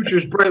God, the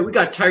future's bright. We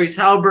got Tyrese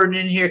Halliburton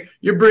in here.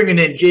 You're bringing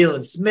in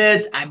Jalen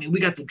Smith. I mean, we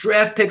got the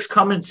draft picks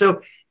coming.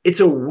 So it's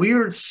a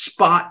weird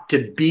spot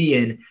to be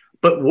in,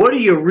 but what are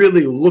you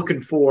really looking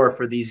for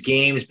these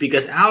games?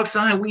 Because Alex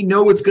and I, we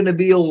know it's going to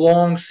be a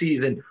long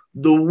season.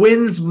 The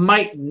wins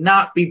might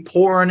not be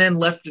pouring in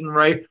left and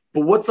right,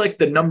 but what's like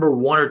the number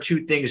 1 or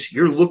 2 things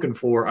you're looking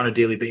for on a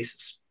daily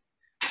basis?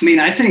 I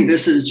mean, I think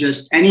this is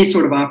just any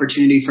sort of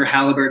opportunity for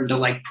Halliburton to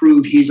like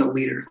prove he's a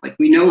leader. Like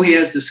we know he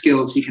has the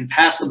skills. He can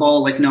pass the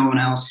ball like no one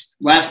else.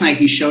 Last night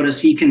he showed us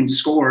he can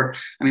score.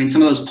 I mean,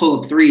 some of those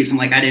pull-up threes, I'm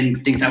like, I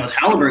didn't think that was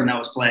Halliburton that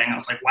was playing. I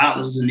was like, wow,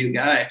 this is a new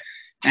guy.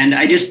 And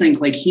I just think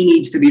like he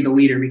needs to be the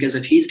leader because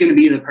if he's going to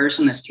be the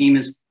person this team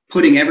is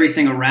putting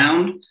everything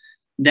around,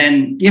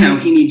 then, you know,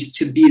 he needs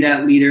to be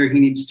that leader. He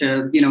needs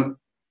to, you know,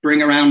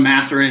 bring around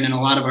Mathurin and a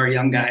lot of our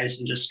young guys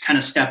and just kind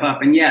of step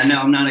up. And yeah, no,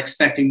 I'm not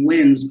expecting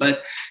wins, but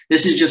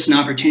this is just an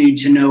opportunity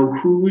to know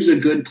who's a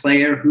good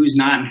player, who's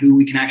not, and who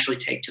we can actually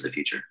take to the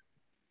future.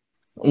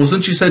 Well,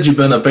 since you said you've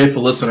been a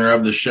faithful listener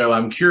of the show,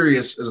 I'm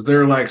curious, is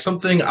there like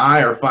something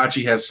I or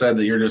Facci has said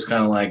that you're just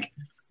kind of like,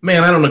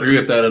 man, I don't agree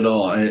with that at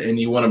all, and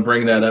you want to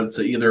bring that up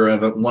to either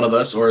of one of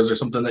us, or is there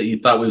something that you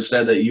thought we've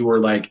said that you were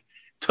like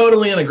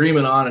totally in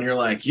agreement on and you're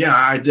like, yeah,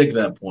 I dig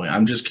that point?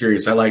 I'm just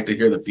curious. I like to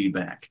hear the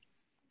feedback.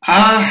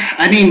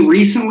 I mean,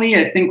 recently,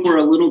 I think we're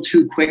a little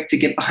too quick to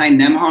get behind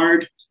them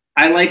hard.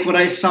 I like what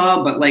I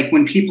saw, but like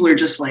when people are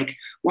just like,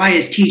 why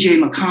is TJ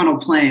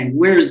McConnell playing?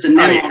 Where's the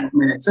net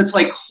minutes? It's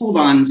like, hold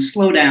on,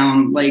 slow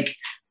down. Like,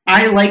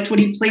 I liked what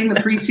he played in the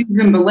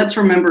preseason, but let's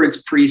remember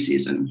it's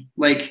preseason.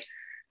 Like,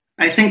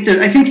 I think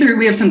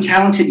we have some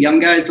talented young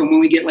guys, but when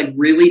we get like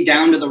really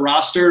down to the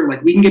roster,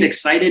 like we can get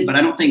excited, but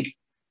I don't think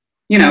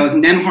if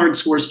Nembhard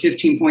scores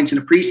 15 points in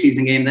a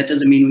preseason game, that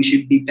doesn't mean we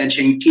should be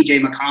benching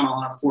TJ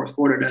McConnell in a fourth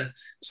quarter to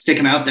stick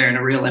him out there in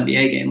a real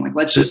NBA game. Like,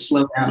 let's just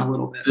slow down a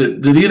little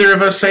bit. Did either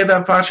of us say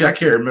that, Facci? I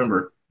can't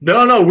remember. No.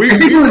 I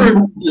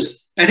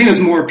think it was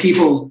more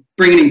people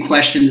bringing in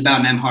questions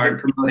about Nembhard,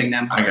 promoting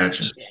Nembhard. I got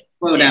you.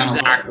 Slow down.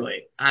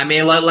 Exactly. I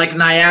mean, like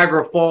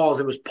Niagara Falls,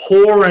 it was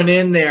pouring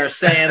in there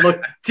saying,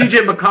 look,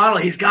 TJ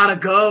McConnell, he's got to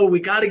go. We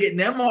got to get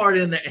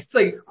Nembhard in there. It's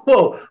like,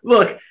 whoa,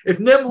 look, if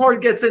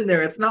Nembhard gets in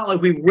there, it's not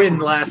like we win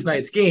last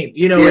night's game.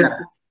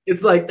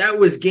 It's like that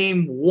was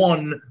game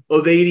 1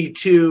 of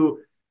 82.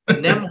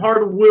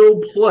 Nembhard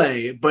will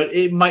play, but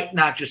it might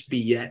not just be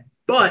yet.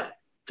 But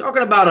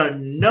talking about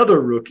another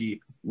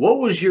rookie, what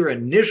was your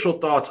initial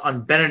thoughts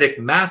on Bennedict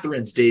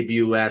Mathurin's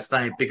debut last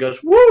night? Because,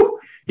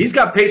 he's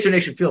got Pacer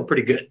Nation feeling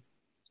pretty good.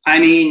 I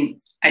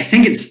mean, I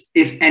think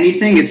if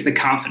anything, it's the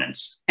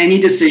confidence. Any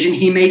decision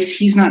he makes,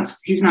 he's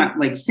not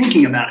like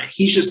thinking about it.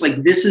 He's just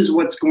like, this is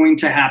what's going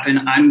to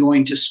happen. I'm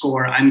going to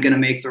score. I'm going to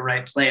make the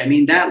right play. I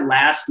mean, that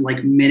last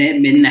minute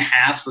and a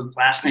half of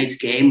last night's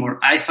game where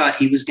I thought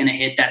he was going to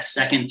hit that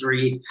second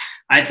three,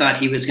 I thought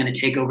he was going to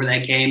take over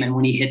that game. And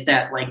when he hit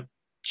that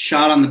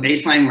shot on the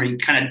baseline where he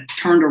kind of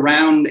turned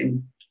around,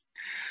 and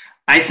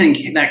I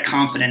think that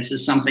confidence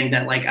is something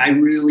that I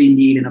really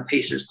need in a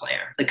Pacers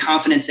player. The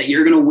confidence that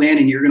you're going to win,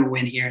 and you're going to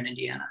win here in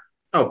Indiana.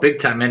 Oh, big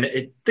time.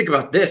 And think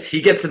about this.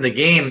 He gets in the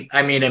game,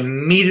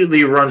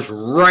 immediately runs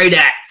right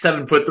at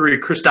 7'3"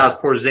 Kristaps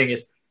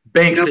Porzingis,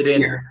 banks it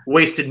in,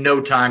 wasted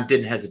no time,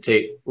 didn't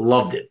hesitate,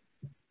 loved it.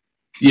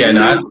 Yeah,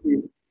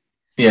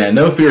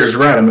 no fear is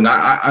right.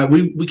 I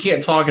mean, we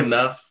can't talk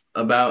enough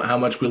about how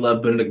much we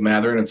love Bennedict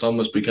Mathurin. It's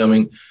almost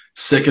becoming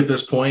sick at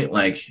this point.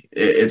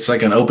 It's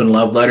like an open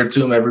love letter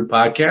to him every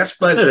podcast,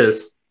 but it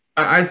is.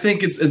 I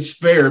think it's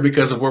fair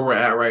because of where we're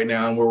at right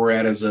now and where we're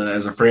at as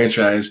a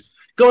franchise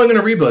going in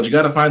a rebuild. You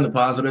got to find the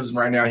positives, and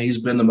right now he's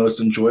been the most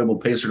enjoyable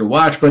Pacer to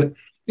watch. But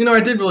I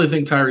did really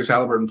think Tyrese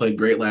Halliburton played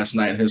great last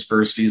night in his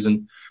first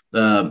season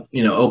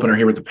opener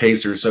here with the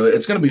Pacers, so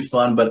it's going to be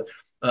fun. But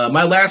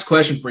my last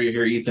question for you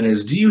here, Ethan,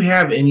 is do you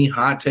have any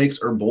hot takes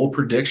or bold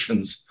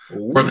predictions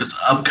for this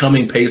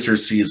upcoming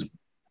Pacers season?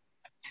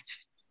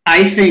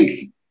 I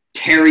think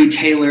Terry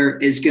Taylor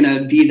is going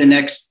to be the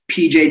next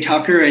PJ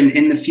Tucker, and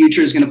in the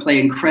future is going to play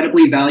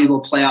incredibly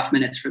valuable playoff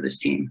minutes for this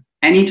team.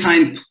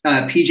 Anytime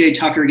PJ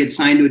Tucker gets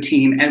signed to a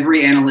team,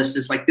 every analyst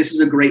is like, this is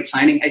a great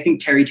signing. I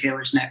think Terry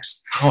Taylor's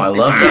next. Oh, I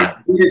love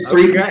that. His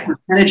 3-point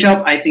percentage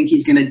up. I think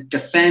he's going to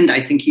defend.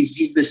 I think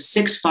he's the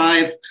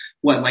 6'5",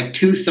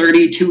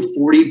 230,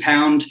 240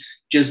 pound,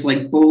 just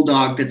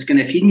bulldog that's going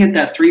to, if he can get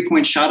that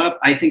 3-point shot up,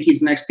 I think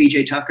he's the next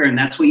PJ Tucker, and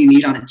that's what you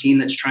need on a team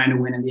that's trying to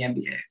win in the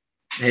NBA.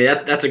 Hey,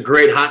 that's a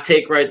great hot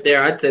take right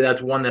there. I'd say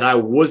that's one that I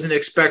wasn't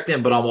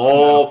expecting, but I'm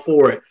all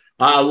for it.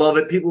 I love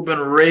it. People have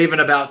been raving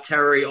about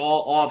Terry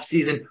all off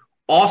season.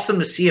 Awesome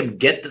to see him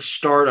get the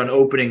start on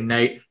opening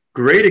night.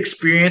 Great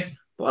experience.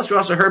 Plus, we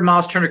also heard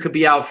Miles Turner could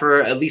be out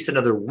for at least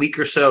another week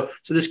or so.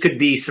 So this could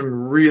be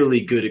some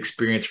really good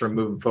experience for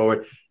moving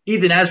forward.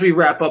 Ethan, as we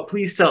wrap up,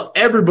 please tell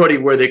everybody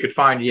where they could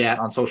find you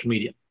on social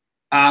media.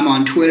 I'm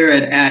on Twitter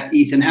at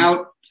Ethan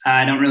Haut.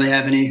 I don't really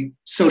have any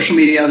social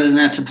media other than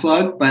that to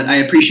plug, but I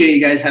appreciate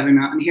you guys having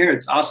me on here.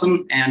 It's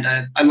awesome. And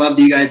I love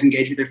that you guys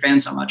engage with your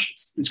fans so much.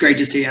 It's great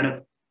to see out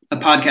of a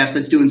podcast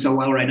that's doing so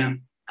well right now.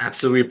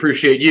 Absolutely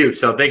appreciate you.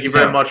 So thank you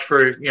very much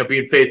for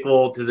being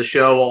faithful to the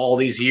show all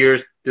these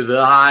years, through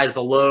the highs,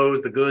 the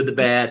lows, the good, the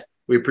bad.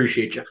 We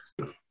appreciate you.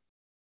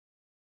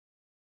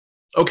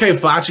 Okay,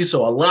 Facci,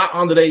 so a lot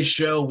on today's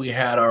show. We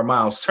had our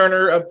Miles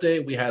Turner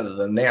update. We had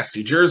the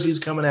nasty jerseys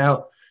coming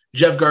out.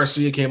 Jeff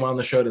Garcia came on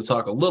the show to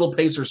talk a little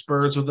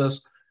Pacers-Spurs with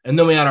us. And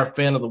then we had our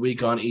fan of the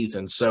week on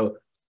Ethan. So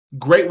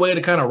great way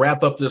to kind of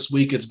wrap up this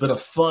week. It's been a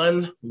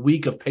fun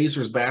week of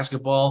Pacers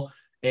basketball.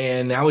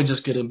 And now we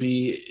just get to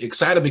be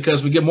excited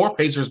because we get more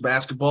Pacers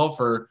basketball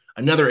for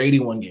another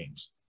 81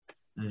 games.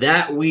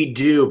 That we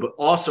do. But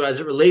also, as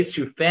it relates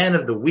to fan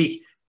of the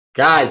week,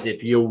 guys,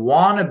 if you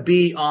want to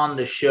be on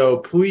the show,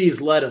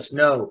 please let us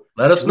know.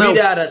 Tweet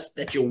at us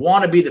that you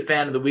want to be the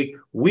fan of the week.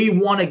 We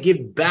want to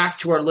give back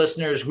to our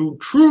listeners who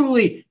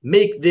truly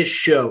make this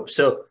show.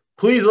 So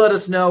please let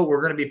us know.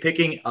 We're going to be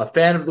picking a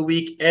fan of the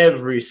week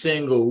every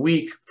single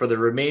week for the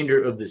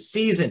remainder of the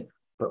season.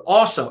 But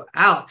also,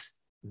 Alex,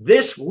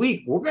 this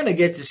week, we're going to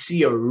get to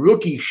see a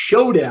rookie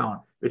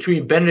showdown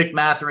between Bennedict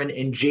Mathurin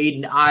and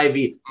Jaden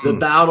Ivey, the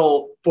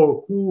battle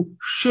for who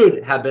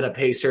should have been a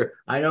Pacer.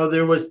 I know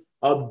there was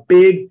a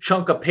big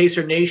chunk of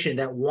Pacer Nation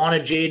that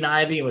wanted Jaden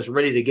Ivey and was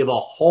ready to give a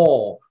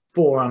haul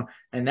for him.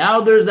 And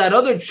now there's that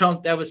other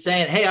chunk that was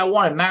saying, hey, I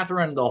wanted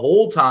Mathurin the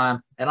whole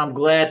time, and I'm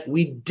glad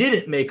we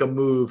didn't make a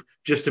move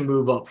just to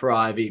move up for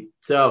Ivey.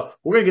 So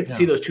we're going to get to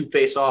see those two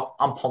face off.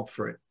 I'm pumped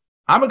for it.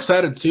 I'm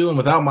excited too, and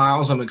without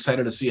Miles, I'm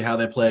excited to see how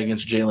they play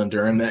against Jalen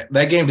Duren.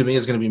 That game to me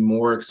is going to be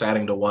more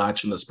exciting to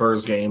watch than the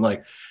Spurs game.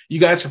 Like, you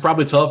guys can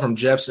probably tell from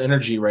Jeff's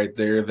energy right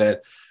there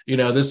that,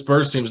 this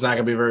Spurs team is not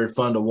going to be very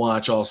fun to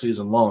watch all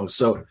season long.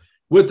 So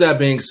with that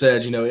being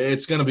said,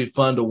 it's going to be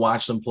fun to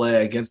watch them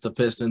play against the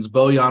Pistons.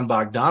 Bojan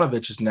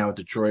Bogdanovic is now at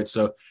Detroit,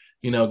 so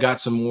got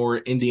some more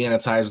Indiana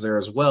ties there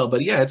as well.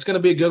 But yeah, it's going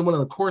to be a good one.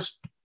 And of course,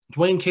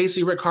 Dwayne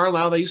Casey, Rick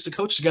Carlisle, they used to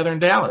coach together in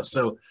Dallas.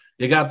 So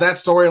you got that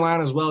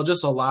storyline as well.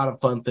 Just a lot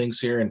of fun things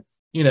here. And,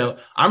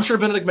 I'm sure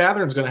Benedict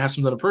Matherin's going to have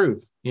something to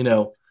prove.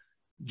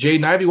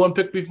 Jaden Ivey, one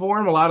pick before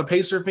him. A lot of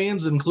Pacer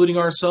fans, including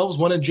ourselves,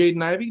 wanted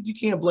Jaden Ivey. You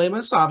can't blame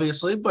us,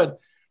 obviously. But,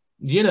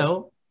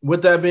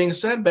 with that being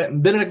said,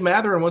 Benedict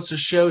Matherin wants to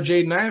show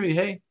Jaden Ivey,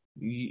 hey,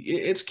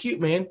 it's cute,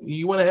 man.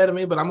 You went ahead of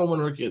me, but I'm going to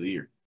win Rookie of the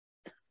Year.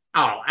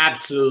 Oh,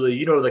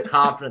 absolutely. The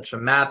confidence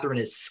from Matherin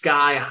is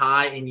sky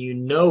high.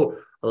 And a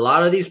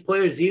lot of these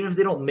players, even if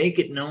they don't make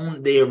it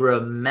known, they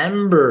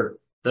remember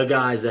the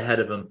guys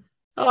ahead of them.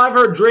 Oh, I've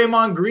heard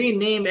Draymond Green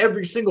name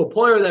every single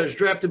player that was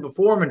drafted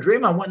before him, and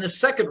Draymond went in the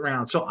second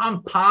round. So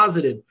I'm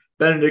positive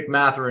Benedict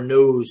Matherin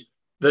knows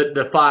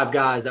the 5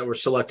 guys that were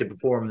selected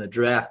before him in the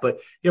draft. But,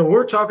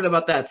 we're talking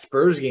about that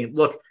Spurs game.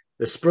 Look,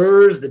 the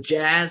Spurs, the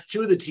Jazz,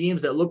 2 of the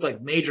teams that look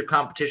like major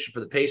competition for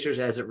the Pacers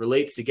as it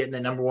relates to getting the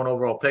number 1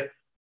 overall pick.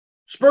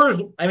 Spurs,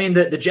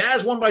 the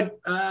Jazz won by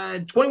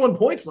 21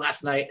 points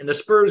last night, and the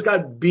Spurs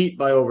got beat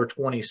by over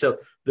 20. So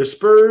the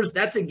Spurs,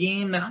 that's a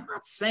game that I'm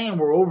not saying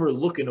we're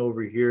overlooking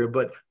over here,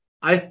 but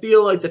I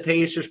feel like the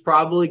Pacers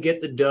probably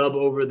get the dub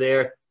over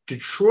there.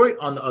 Detroit,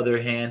 on the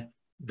other hand,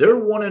 they're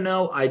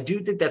 1-0. I do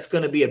think that's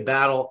going to be a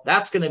battle.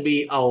 That's going to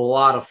be a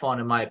lot of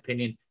fun, in my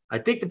opinion. I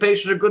think the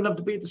Pacers are good enough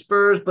to beat the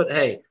Spurs, but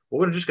hey,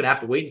 we're just going to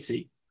have to wait and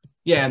see.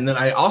 Yeah, and then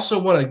I also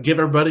want to give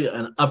everybody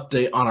an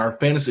update on our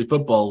fantasy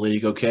football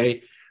league,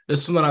 okay? This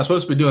is something I'm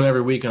supposed to be doing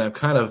every week, and I've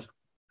kind of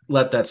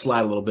let that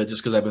slide a little bit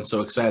just because I've been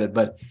so excited.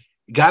 But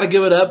got to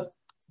give it up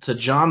to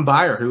John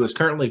Byer, who is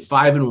currently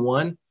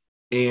 5-1,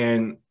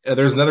 and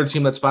there's another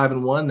team that's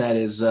 5-1. That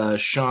is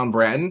Sean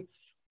Bratton,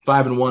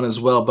 5-1 as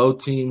well.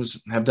 Both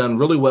teams have done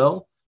really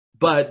well,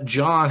 but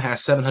John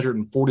has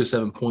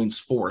 747 points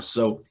for.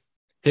 So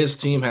his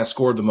team has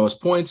scored the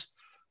most points.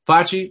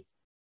 Facci,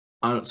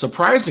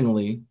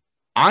 surprisingly,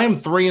 I am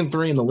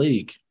 3-3 in the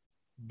league,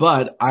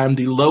 but I'm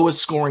the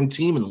lowest scoring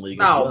team in the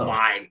league. Oh,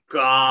 my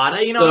God.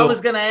 I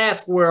was going to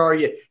ask, where are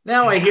you?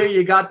 Now I hear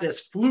you got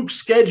this fluke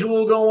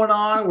schedule going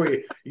on where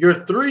you're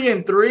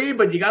 3-3,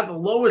 but you got the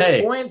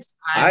lowest points.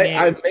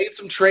 I've made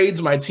some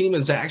trades. My team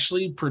is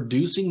actually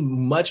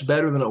producing much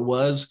better than it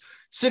was.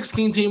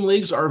 16-team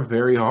leagues are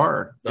very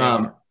hard. They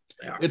are.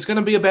 It's going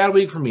to be a bad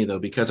week for me, though,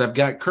 because I've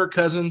got Kirk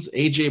Cousins,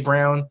 A.J.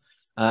 Brown,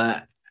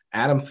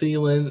 Adam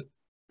Thielen,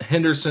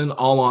 Henderson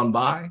all on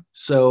bye.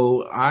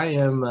 So I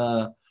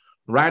am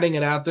riding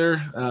it out there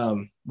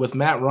with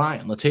Matt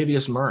Ryan,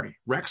 Latavius Murray,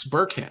 Rex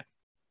Burkhead,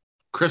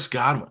 Chris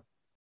Godwin,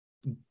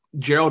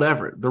 Gerald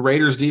Everett, the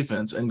Raiders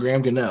defense, and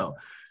Graham Gano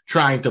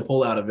trying to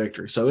pull out a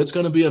victory. So it's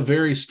going to be a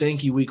very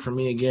stanky week for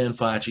me again,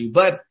 Facci.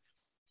 But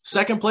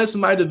second place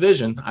in my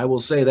division, I will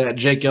say that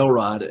Jake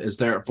Elrod is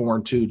there at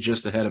 4-2,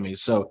 just ahead of me.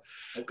 So,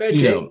 okay,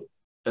 Jake.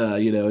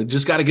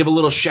 Just got to give a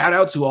little shout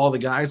out to all the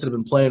guys that have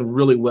been playing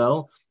really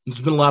well.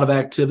 There's been a lot of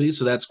activity,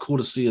 so that's cool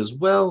to see as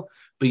well.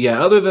 But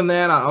yeah, other than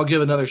that, I'll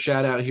give another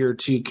shout out here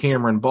to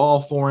Cameron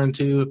Ball,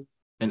 4-2,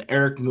 and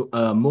Eric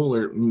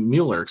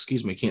Mueller,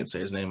 excuse me, can't say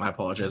his name. I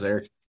apologize,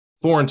 Eric.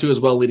 4-2 as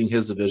well, leading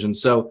his division.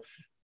 So,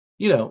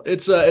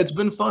 it's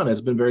been fun.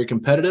 It's been very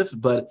competitive,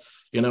 but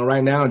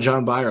right now,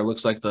 John Byer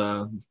looks like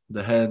the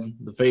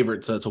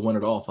favorite to win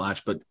it all,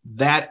 Flash. But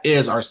that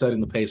is our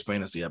Setting the Pace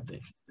fantasy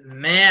update.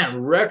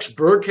 Man, Rex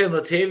Burkhead,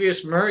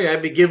 Latavius Murray,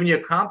 I'd be giving you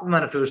a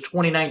compliment if it was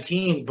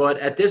 2019, but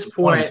at this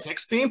point,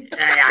 2016?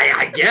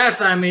 I guess.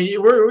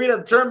 We're going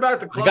to turn back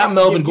the clock. I got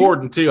Melvin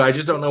Gordon, too. I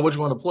just don't know which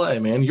one to play,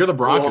 man. You're the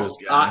Broncos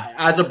guy.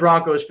 As a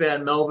Broncos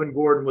fan, Melvin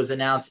Gordon was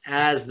announced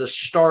as the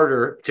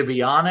starter. To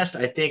be honest,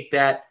 I think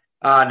that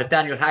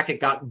Nathaniel Hackett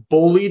got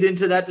bullied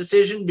into that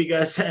decision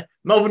because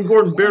Melvin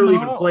Gordon barely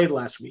even played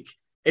last week.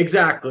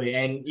 Exactly.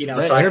 And,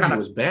 that so interview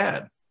was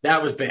bad.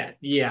 That was bad.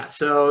 Yeah.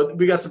 So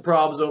we got some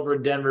problems over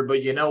in Denver,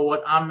 but you know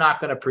what? I'm not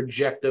going to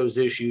project those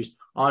issues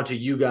onto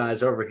you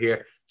guys over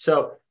here.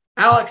 So,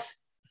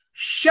 Alex,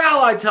 shall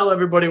I tell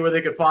everybody where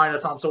they can find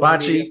us on social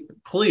media?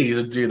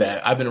 Please do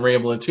that. I've been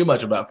rambling too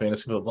much about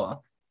fantasy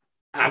football.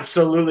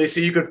 Absolutely.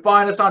 So you can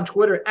find us on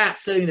Twitter at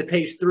Setting the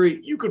Pace 3.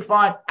 You can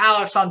find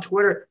Alex on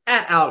Twitter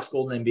at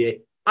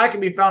AlexGoldenNBA. I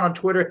can be found on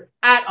Twitter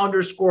at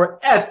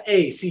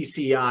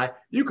 _FACCI.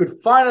 You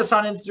could find us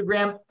on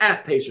Instagram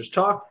at Pacers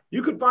Talk.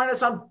 You could find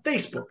us on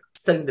Facebook,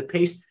 Setting the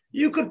Pace.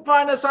 You could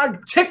find us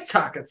on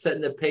TikTok at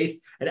Setting the Pace.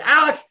 And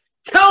Alex,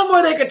 tell them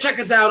where they can check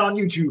us out on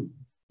YouTube.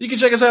 You can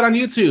check us out on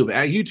YouTube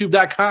at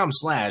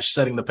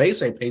youtube.com/Setting the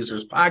Pace, a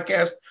Pacers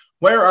podcast,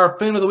 where our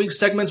Fan of the Week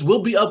segments will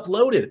be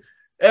uploaded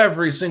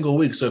every single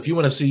week. So if you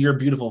want to see your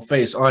beautiful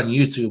face on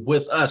YouTube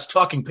with us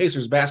talking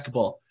Pacers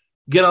basketball,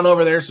 get on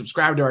over there,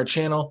 subscribe to our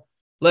channel.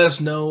 Let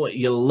us know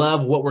you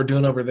love what we're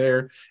doing over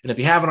there. And if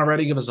you haven't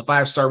already, give us a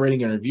 5-star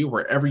rating and review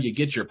wherever you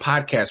get your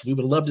podcast. We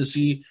would love to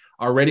see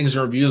our ratings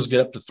and reviews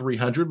get up to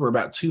 300. We're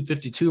about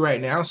 252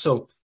 right now.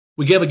 So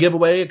we gave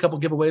a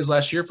couple giveaways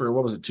last year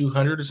for,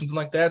 200 or something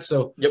like that.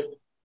 So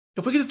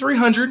if we get to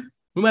 300,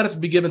 we might have to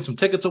be giving some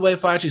tickets away,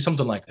 Facci,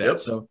 something like that.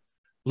 So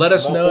let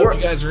us know if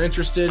you guys are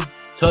interested.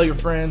 Tell your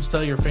friends,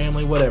 tell your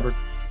family, whatever.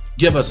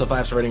 give us a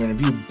 5-star rating and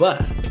review.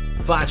 But,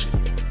 Fachi,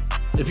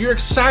 if you're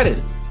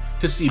excited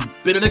to see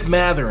Benedict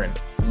Mathurin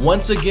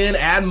once again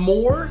add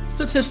more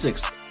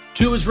statistics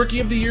to his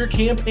Rookie of the Year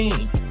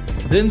campaign,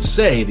 then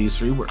say these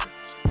 3 words.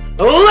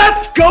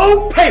 Let's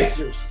go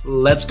Pacers!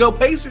 Let's go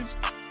Pacers!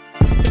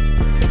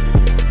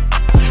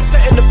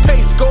 Setting the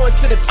pace, going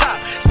to the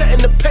top.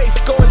 Setting the pace,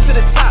 going to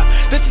the top.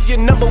 This is your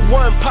number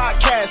 1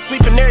 podcast.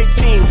 Sweeping every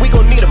team. We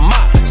gon' need a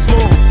mop.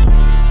 Smooth.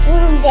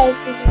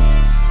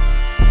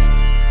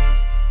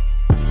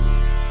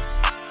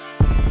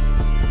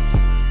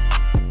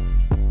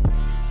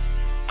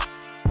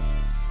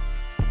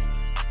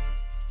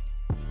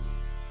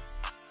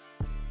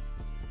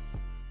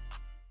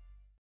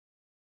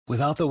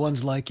 Without the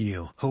ones like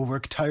you, who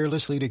work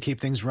tirelessly to keep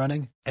things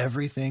running,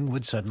 everything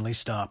would suddenly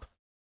stop.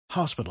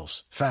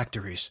 Hospitals,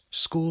 factories,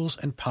 schools,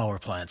 and power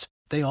plants,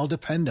 they all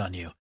depend on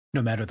you.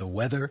 No matter the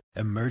weather,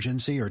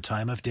 emergency, or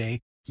time of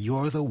day,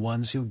 you're the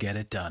ones who get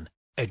it done.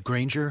 At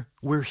Grainger,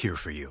 we're here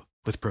for you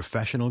with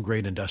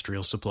professional-grade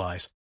industrial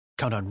supplies.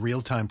 Count on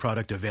real-time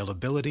product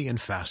availability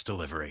and fast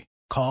delivery.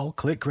 Call,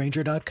 click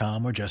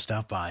Grainger.com, or just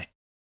stop by.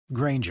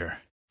 Grainger,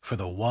 for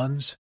the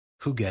ones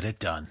who get it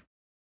done.